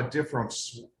a different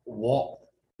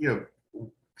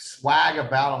swag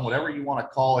about them, whatever you want to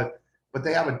call it, but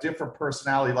they have a different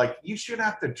personality. Like you shouldn't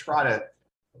have to try to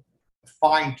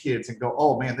find kids and go,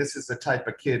 oh man, this is the type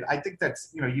of kid. I think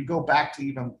that's, you go back to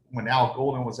even when Al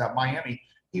Golden was at Miami,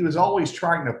 he was always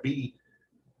trying to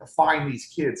find these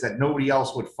kids that nobody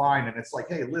else would find. And it's like,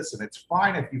 hey, listen, it's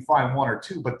fine if you find one or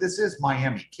two, but this is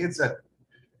Miami. Kids that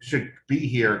should be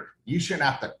here, you shouldn't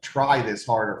have to try this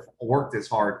hard or work this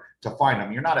hard to find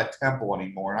them. You're not at Temple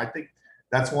anymore. And I think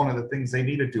that's one of the things they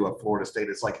need to do at Florida State.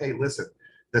 It's like, hey, listen,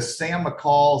 the Sam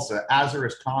McCalls, the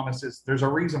Azarus Thomases, there's a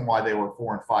reason why they were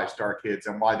 4- and 5-star kids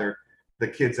and why they're the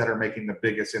kids that are making the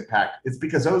biggest impact. It's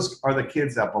because those are the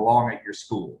kids that belong at your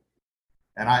school.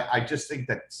 And I just think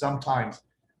that sometimes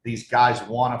these guys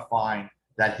want to find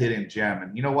that hidden gem.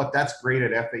 And you know what? That's great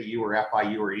at FAU or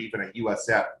FIU or even at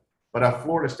USF. But at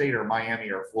Florida State or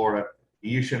Miami or Florida,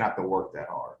 you shouldn't have to work that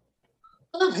hard.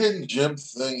 That hidden gem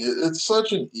thing, it's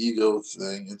such an ego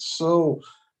thing.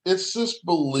 It's just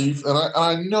belief. And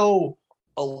I know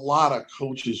a lot of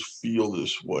coaches feel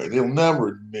this way. They'll never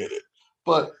admit it.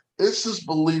 But it's this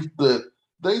belief that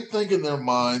they think in their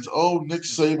minds, oh, Nick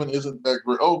Saban isn't that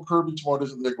great. Oh, Kirby Smart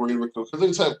isn't that great of a coach. Because they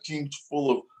just have teams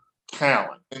full of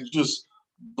talent and just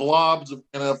blobs of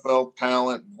NFL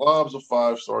talent, blobs of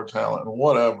 5-star talent, and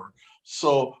whatever.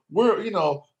 So we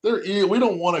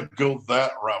don't want to go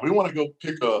that route. We want to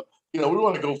go we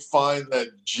want to go find that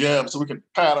gem so we can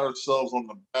pat ourselves on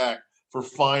the back for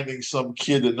finding some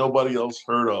kid that nobody else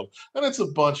heard of. And it's a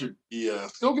bunch of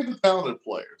BS. Go get the talented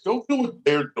players. Go do what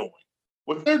they're doing.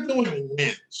 What they're doing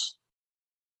wins.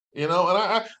 And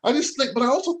I just think, but I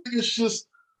also think it's just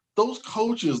those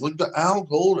coaches, like the Al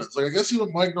Goldens, like I guess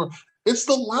even Mike Norton, It's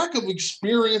the lack of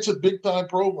experience at big time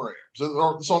programs.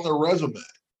 It's on their resume.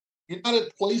 You're not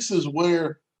at places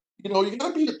where, you got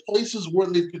to be at places where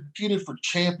they've competed for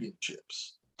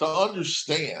championships to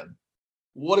understand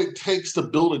what it takes to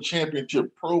build a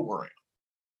championship program.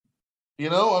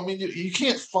 I mean, you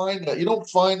can't find that. You don't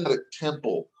find that at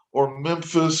Temple or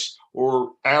Memphis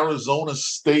or Arizona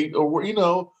State or where,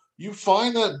 you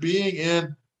find that being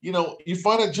in, you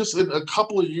find it just in a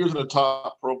couple of years in a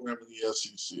top program in the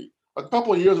SEC, a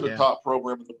couple of years in a top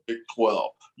program in the Big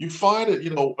 12. You find it,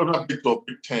 or not Big 12,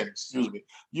 Big 10, excuse me.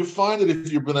 You find it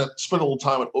if you've spent a little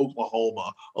time at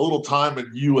Oklahoma, a little time at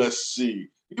USC,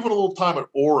 even a little time at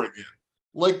Oregon.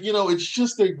 Like, it's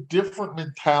just a different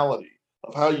mentality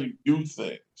of how you do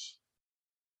things.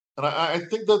 And I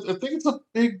think it's a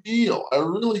big deal. I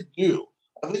really do.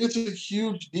 I think it's a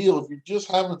huge deal if you just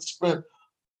haven't spent,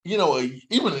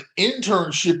 even an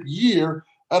internship year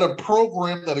at a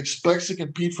program that expects to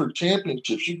compete for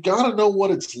championships. You got to know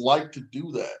what it's like to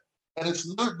do that. And it's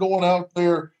not going out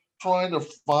there trying to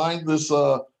find this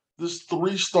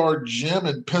 3-star gym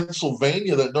in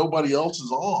Pennsylvania that nobody else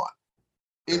is on.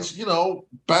 It's,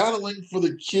 battling for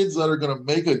the kids that are going to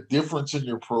make a difference in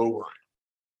your program.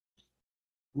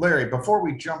 Larry, before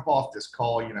we jump off this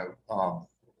call,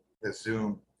 this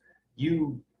Zoom,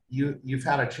 you've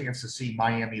had a chance to see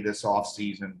Miami this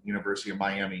offseason, University of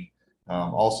Miami,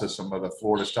 also some of the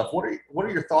Florida stuff. What are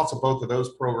your thoughts of both of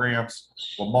those programs?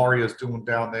 What Mario's doing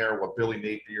down there, what Billy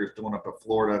Napier is doing up in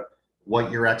Florida,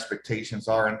 what your expectations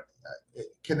are, and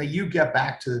can you get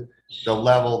back to the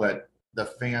level that the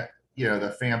fan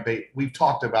base? We've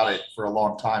talked about it for a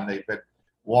long time. They've been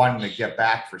wanting to get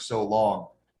back for so long.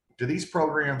 Do these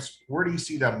programs, where do you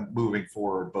see them moving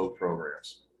forward, both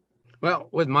programs? Well,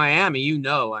 with Miami,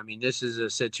 I mean, this is a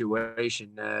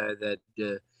situation that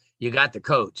you got the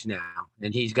coach now,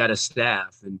 and he's got a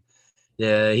staff, and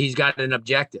he's got an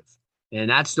objective. And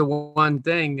that's the one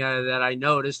thing that I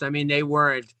noticed. I mean, they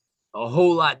weren't a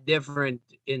whole lot different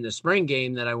in the spring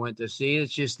game that I went to see.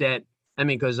 It's just that, I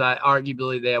mean, because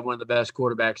arguably they have one of the best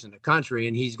quarterbacks in the country,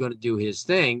 and he's going to do his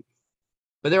thing.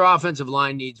 But their offensive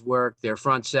line needs work. Their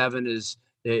front seven is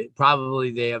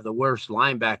probably they have the worst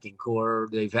linebacking core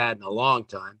they've had in a long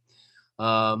time.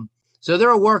 So they're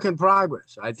a work in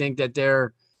progress. I think that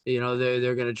they're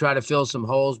going to try to fill some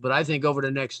holes, but I think over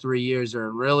the next 3 years they're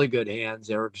in really good hands.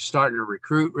 They're starting to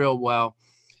recruit real well.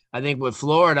 I think with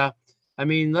Florida, I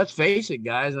mean, let's face it,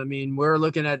 guys. I mean, we're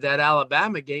looking at that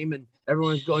Alabama game and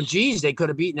everyone's going, geez, they could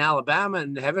have beaten Alabama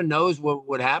and heaven knows what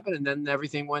would happen. And then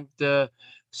everything went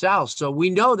south. So we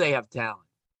know they have talent.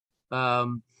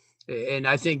 And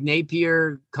I think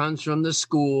Napier comes from the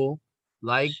school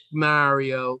like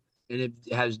Mario, and it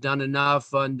has done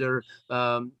enough under,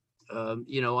 under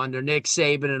Nick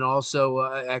Saban and also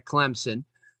at Clemson.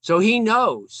 So he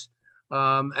knows.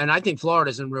 And I think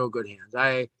Florida's in real good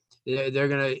hands.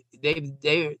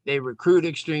 They recruit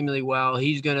extremely well.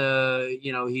 He's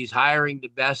he's hiring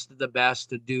the best of the best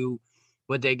to do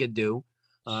what they could do.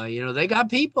 They got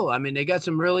people. I mean, they got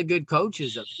some really good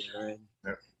coaches up there.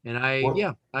 And I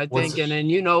think, and then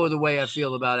the way I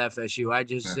feel about FSU. I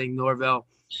just think Norvell,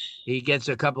 he gets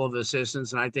a couple of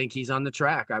assistants, and I think he's on the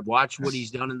track. I've watched what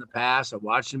he's done in the past. I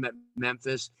watched him at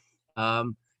Memphis.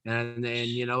 And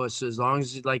it's as long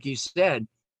as, like you said,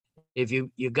 if you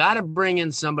got to bring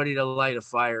in somebody to light a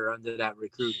fire under that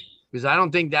recruiting, because I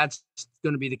don't think that's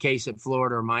going to be the case at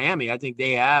Florida or Miami. I think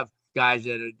they have guys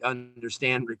that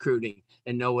understand recruiting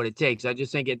and know what it takes. I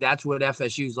just think that's what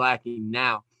FSU's lacking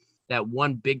now. That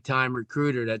one big time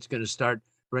recruiter that's going to start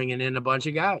bringing in a bunch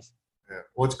of guys. Yeah.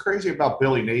 What's crazy about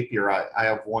Billy Napier, I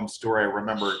have one story. I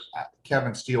remember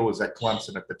Kevin Steele was at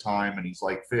Clemson at the time, and he's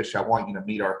like, Fish, I want you to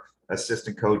meet our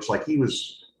assistant coach. Like, he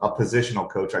was a positional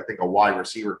coach, I think a wide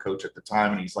receiver coach at the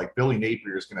time. And he's like, Billy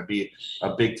Napier is going to be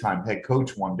a big time head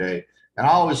coach one day. And I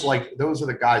always like, those are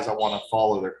the guys I want to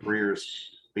follow their careers,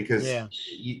 because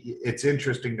it's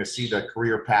interesting to see the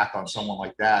career path on someone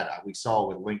like that. We saw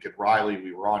with Lincoln Riley.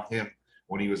 We were on him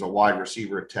when he was a wide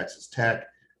receiver at Texas Tech.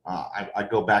 I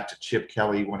go back to Chip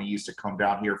Kelly when he used to come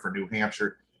down here for New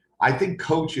Hampshire. I think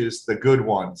coaches, the good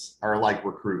ones, are like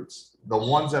recruits. The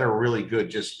ones that are really good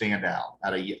just stand out.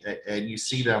 And you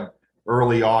see them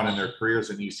early on in their careers,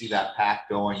 and you see that path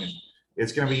going. And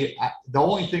it's going to be the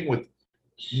only thing with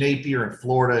Napier in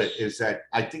Florida is that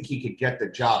I think he could get the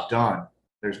job done.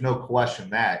 There's no question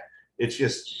that. It's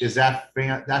just that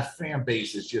fan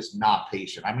base is just not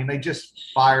patient. I mean, they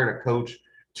just fired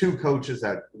two coaches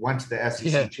that went to the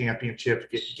SEC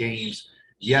championship games.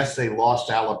 Yes, they lost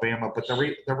to Alabama, but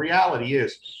the reality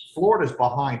is Florida's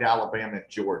behind Alabama and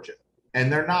Georgia,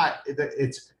 and they're not.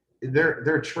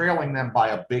 They're trailing them by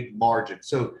a big margin.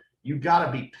 So you got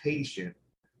to be patient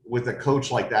with a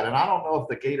coach like that. And I don't know if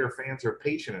the Gator fans are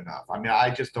patient enough. I mean, I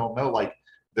just don't know. Like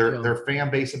their fan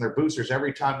base and their boosters,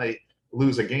 every time they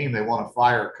lose a game, they want to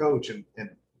fire a coach. And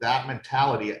that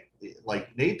mentality,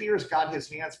 like Napier's got his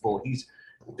hands full.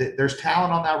 There's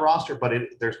talent on that roster, but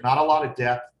there's not a lot of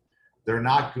depth. They're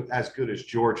not as good as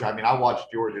Georgia. I mean, I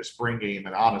watched Georgia's spring game,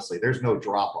 and honestly, there's no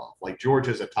drop off. Like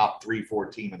Georgia's a top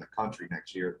 3-4 team in the country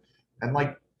next year, and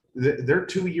like they're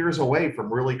 2 years away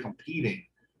from really competing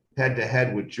head to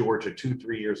head with Georgia,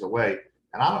 2-3 years away.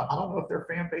 And I don't know if their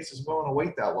fan base is willing to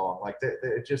wait that long. Like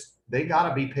they got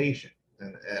to be patient.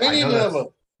 And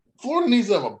Florida needs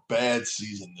to have a bad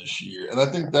season this year, and I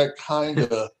think that kind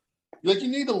of like you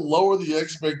need to lower the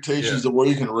expectations of where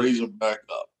you can raise them back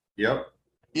up. Yep.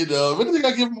 You know, if anything,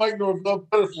 I give Mike Norvell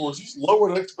credit for is he's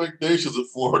lowered expectations at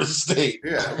Florida State.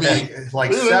 Yeah, I mean,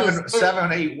 like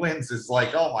 7-8 wins is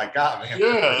like, oh my God, man.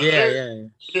 Yeah.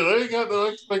 They ain't got no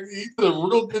expectations. He did a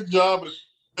real good job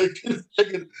at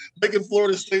making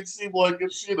Florida State seem like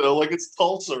it's like it's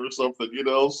Tulsa or something.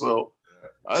 So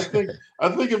I think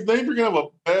if they were gonna have a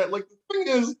bad, like the thing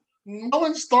is,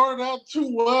 Mullen started out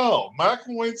too well.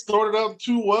 McElwain started out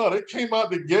too well. They came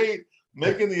out the gate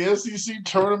making the SEC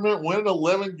tournament, winning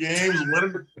 11 games,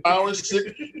 winning the Power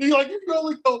Six. You can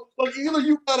only go either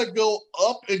you got to go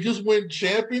up and just win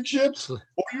championships, or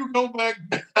you go back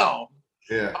down.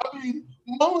 Yeah, I mean,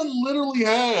 Mullen literally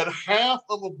had half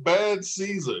of a bad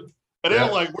season, and they're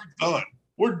like, "We're done.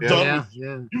 We're done with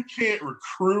you. You can't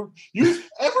recruit."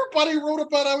 Everybody wrote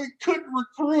about how he couldn't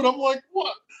recruit. I'm like,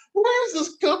 what? Where is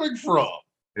this coming from?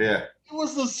 Yeah, it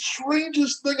was the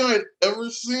strangest thing I had ever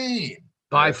seen.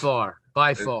 By far.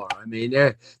 I mean,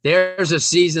 there's a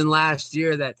season last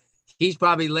year that he's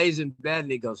probably lays in bed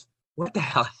and he goes, "What the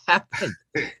hell happened?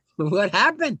 What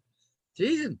happened?"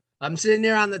 Jesus, I'm sitting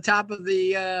there on the top of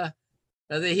the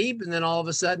heap, and then all of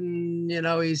a sudden,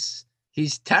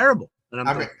 he's terrible. And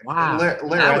I'm like, wow,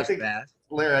 Larry, bad.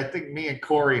 Larry, I think me and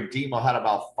Corey and Demo had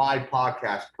about 5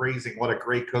 podcasts praising what a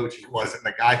great coach he was, and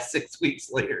the guy 6 weeks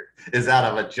later is out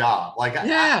of a job. Like,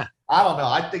 I don't know.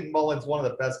 I think Mullen's one of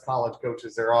the best college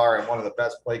coaches there are and one of the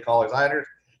best play callers. I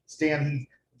understand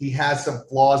he has some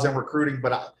flaws in recruiting,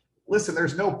 but listen,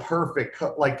 there's no perfect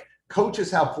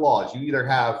coaches have flaws. You either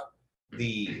have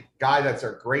the guy that's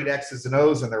a great X's and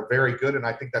O's and they're very good, and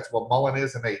I think that's what Mullen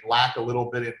is, and they lack a little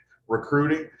bit in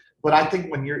recruiting. But I think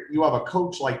when you have a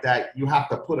coach like that, you have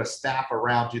to put a staff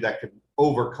around you that can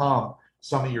overcome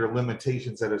some of your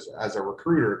limitations as a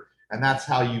recruiter, and that's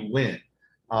how you win.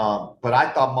 But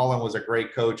I thought Mullen was a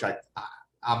great coach.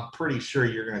 I'm pretty sure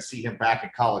you're going to see him back in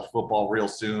college football real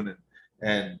soon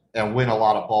and win a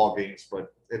lot of ball games.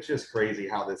 But it's just crazy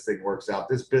how this thing works out.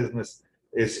 This business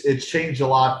it's changed a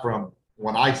lot from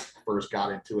when I first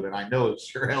got into it, and I know it's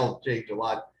sure hell changed a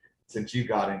lot since you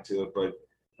got into it. But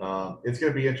it's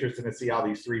going to be interesting to see how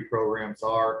these 3 programs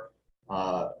are.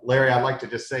 Larry, I'd like to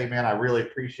just say, man, I really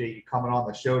appreciate you coming on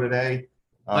the show today.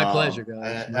 My pleasure,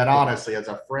 guys. And honestly, as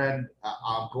a friend,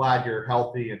 I'm glad you're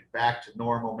healthy and back to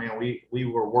normal, man. We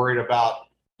were worried about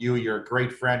you. You're a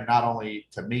great friend, not only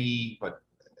to me, but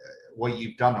what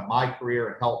you've done in my career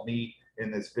and helped me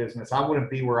in this business. I wouldn't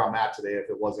be where I'm at today if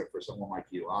it wasn't for someone like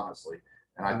you, honestly.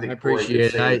 And I think Corey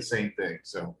could say the same thing.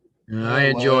 So I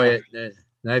enjoy it.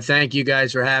 I thank you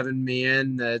guys for having me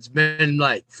in. It's been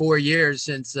like 4 years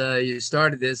since you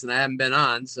started this, and I haven't been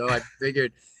on, so I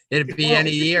figured it'd be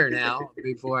any year now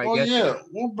before I get there.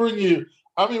 We'll bring you.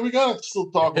 I mean, we got to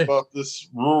still talk about this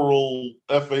rural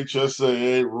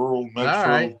FHSAA, rural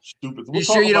metro, stupid. You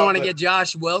sure you don't want to get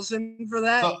Josh Wilson for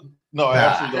that? No, I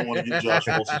absolutely don't want to get Josh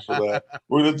Wilson for that.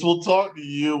 We'll talk to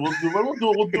you. We'll do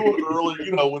it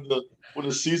early, when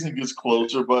the season gets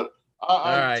closer. But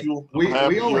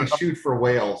we only shoot for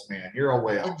whales, man. You're a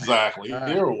whale. Exactly.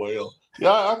 You're a whale.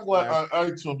 Yeah, I'm glad.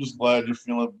 I'm just glad you're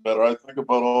feeling better. I think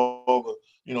about all the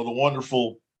the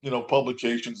wonderful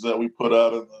publications that we put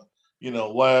out in the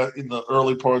in the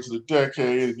early parts of the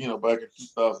decade, back in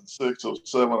 2006,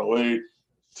 07, 08,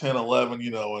 10, 11,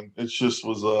 and it just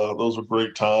was those were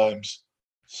great times.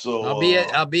 So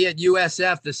I'll be at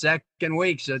USF the second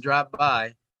week, so drop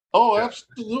by. Oh,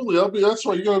 absolutely. That's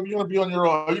right. You're gonna be on your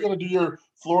are you gonna do your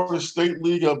Florida State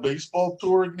League baseball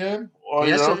tour again?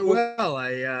 Yes, I will.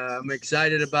 I'm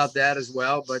excited about that as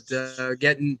well, but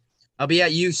I'll be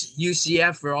at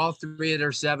UCF for all 3 of their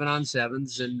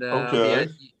 7-on-7s, and I'll be at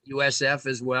USF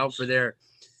as well for their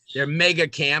mega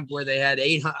camp where they had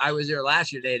 800. I was there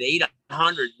last year. They had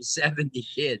 870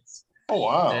 kids. Oh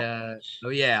wow!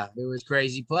 It was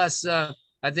crazy. Plus, I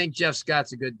think Jeff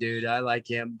Scott's a good dude. I like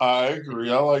him. I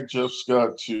agree. I like Jeff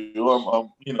Scott too.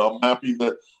 I'm happy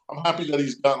that I'm happy that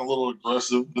he's gotten a little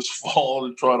aggressive this fall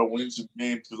to try to win some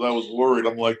games because I was worried.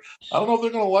 I'm like, I don't know if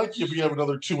they're going to like you if you have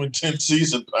another 2-10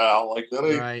 season, pal. Like that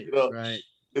ain't Right, right.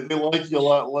 They like you a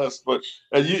lot less. But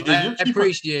I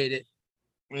appreciate it.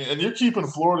 And you're keeping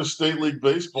Florida State League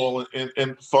baseball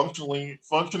and functioning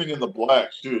in the black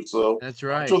too. So that's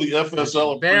right. I'm sure the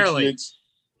FSL appreciates.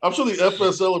 I'm sure the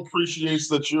FSL appreciates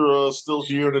that you're still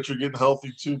here and that you're getting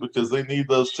healthy too, because they need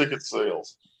those ticket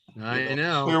sales. I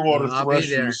know. Clearwater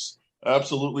Threshers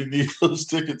absolutely need those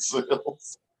ticket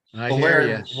sales.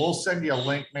 Larry, we'll send you a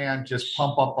link, man. Just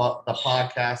pump up the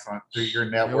podcast through your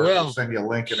network. We'll send you a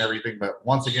link and everything. But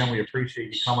once again, we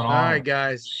appreciate you coming on. All right,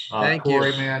 guys. Thank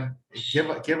Corey, you, man.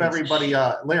 Give everybody,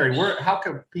 Larry. How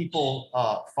can people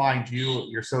find you?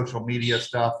 Your social media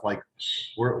stuff, like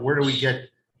where do we get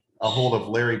a hold of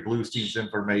Larry Blustein's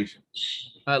information?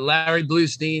 Larry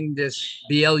Blustein, just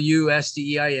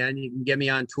Blustein. You can get me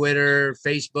on Twitter,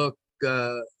 Facebook,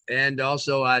 and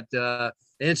also at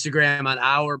Instagram on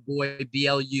Our Boy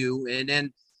BLU. And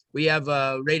then we have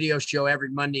a radio show every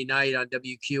Monday night on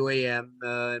WQAM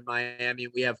in Miami.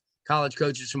 We have college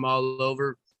coaches from all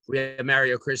over. We have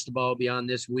Mario Cristobal be on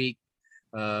this week.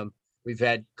 We've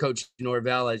had Coach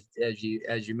Norvell, as you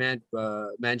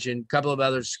mentioned, a couple of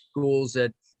other schools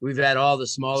that we've had, all the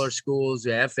smaller schools,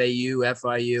 FAU,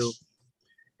 FIU,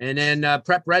 and then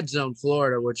Prep Red Zone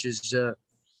Florida, which is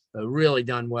really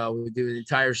done well. We do the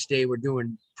entire state. We're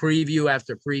doing preview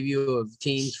after preview of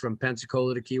teams from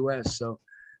Pensacola to Key West. So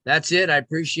that's it. I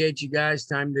appreciate you guys.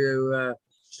 Time to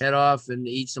head off and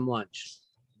eat some lunch.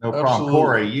 No problem. Absolutely.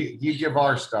 Corey, you give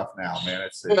our stuff now, man.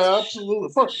 It's absolutely.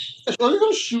 First, are you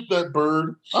going to shoot that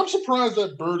bird? I'm surprised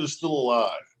that bird is still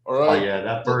alive. All right. Oh yeah,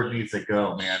 that bird needs to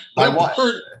go, man. I got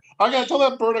to tell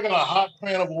that bird I got a hot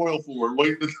pan of oil for it.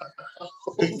 Wait.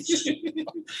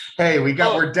 Hey,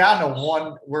 we're down to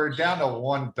one. We're down to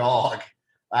one dog.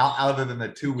 Other than the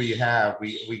two we have,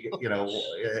 we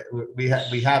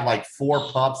had like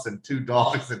 4 pups and 2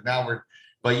 dogs, and now we're.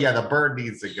 But yeah, the bird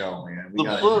needs to go, man.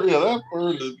 That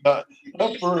bird is not.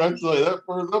 That bird, I tell you, that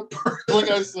bird.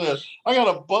 Like I said, I got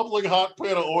a bubbling hot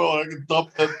pan of oil, and I can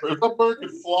dump that bird. If that bird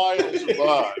can fly, it'll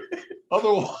survive.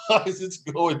 Otherwise, it's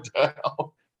going down.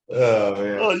 Oh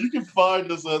man! You can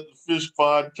find us at the Fish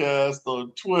Podcast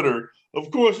on Twitter. Of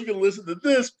course, you can listen to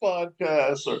this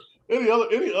podcast or any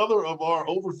other of our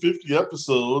over 50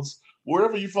 episodes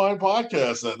wherever you find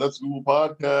podcasts at. That's Google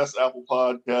Podcasts, Apple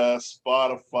Podcasts,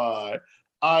 Spotify,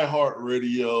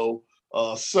 iHeartRadio,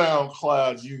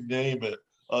 SoundCloud, you name it.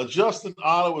 Justin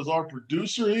Otto is our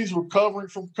producer. He's recovering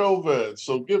from COVID,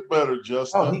 so get better,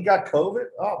 Justin. Oh, he got COVID?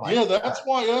 Oh my God. That's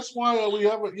why we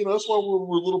haven't. That's why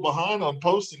we're a little behind on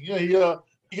posting. Yeah,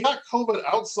 he got COVID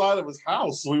outside of his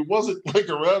house, so he wasn't like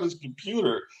around his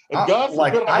computer. And God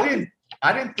forbid,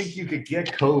 I didn't think you could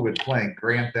get COVID playing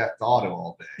Grand Theft Auto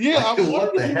all day. Yeah,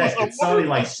 what the heck? Did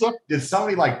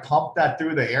somebody like pump that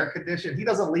through the air conditioner? He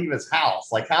doesn't leave his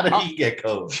house. Like, how did he get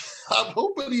COVID? I'm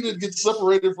hoping he didn't get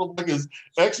separated from like his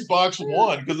Xbox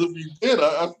One, because if he did,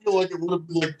 I feel like it would have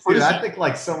been like prison. Dude, I think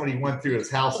like somebody went through his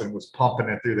house and was pumping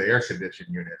it through the air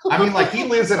conditioning unit. I mean, like he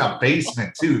lives in a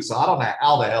basement too, so I don't know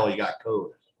how the hell he got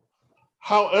COVID.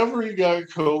 However he got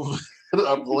COVID,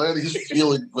 I'm glad he's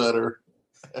feeling better.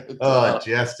 Oh,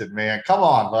 Justin, man. Come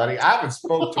on, buddy. I haven't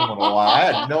spoke to him in a while. I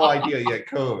had no idea you had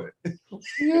COVID.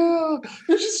 Yeah.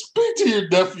 You should speak to your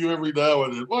nephew every now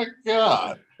and then. My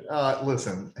God.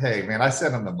 Listen, hey, man, I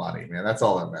sent him the money, man. That's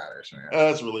all that matters, man.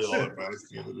 That's really all that matters at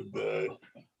the end of the day.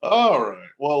 All right.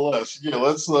 Well, we're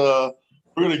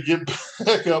going to get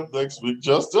back up next week.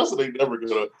 Justin ain't never going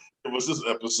to give us this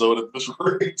episode at this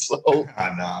rate. So, I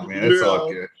know, man. It's all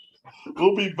good.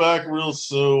 We'll be back real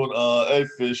soon. Hey,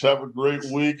 Fish, have a great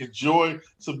week. Enjoy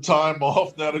some time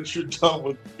off now that you're done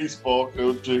with baseball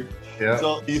coaching. Yeah.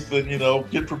 Tell Ethan,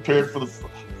 get prepared for the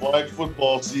flag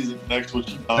football season next week.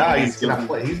 He's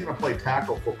gonna play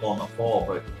tackle football in the fall,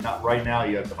 but not right now.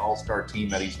 He has an all-star team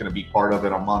that he's going to be part of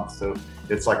in a month. So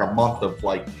it's like a month of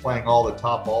like playing all the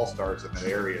top all-stars in that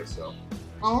area. So.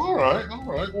 All right.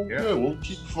 Well, good. We'll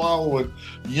keep following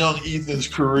young Ethan's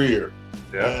career.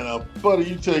 Yeah. And buddy,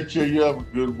 you take care. You have a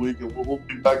good week, and we'll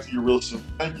be back to you real soon.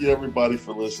 Thank you, everybody,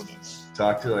 for listening.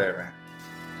 Talk to you later, man.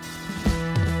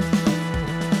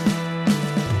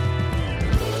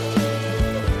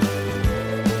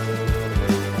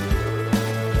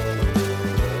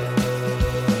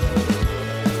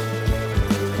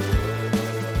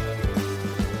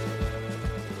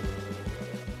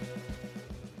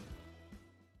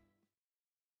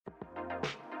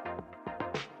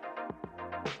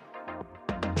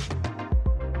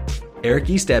 Eric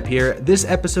Estep here. This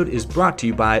episode is brought to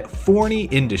you by Forney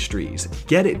Industries.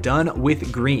 Get it done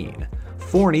with green.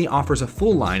 Forney offers a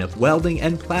full line of welding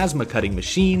and plasma cutting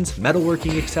machines,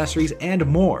 metalworking accessories, and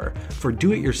more. For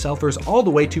do-it-yourselfers all the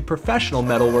way to professional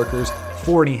metalworkers,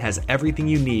 Forney has everything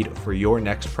you need for your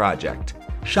next project.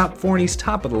 Shop Forney's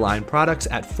top-of-the-line products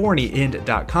at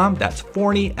forneyInd.com. That's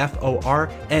Forney,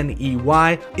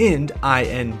 Forney,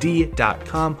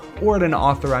 Ind.com, or at an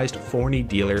authorized Forney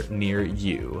dealer near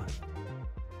you.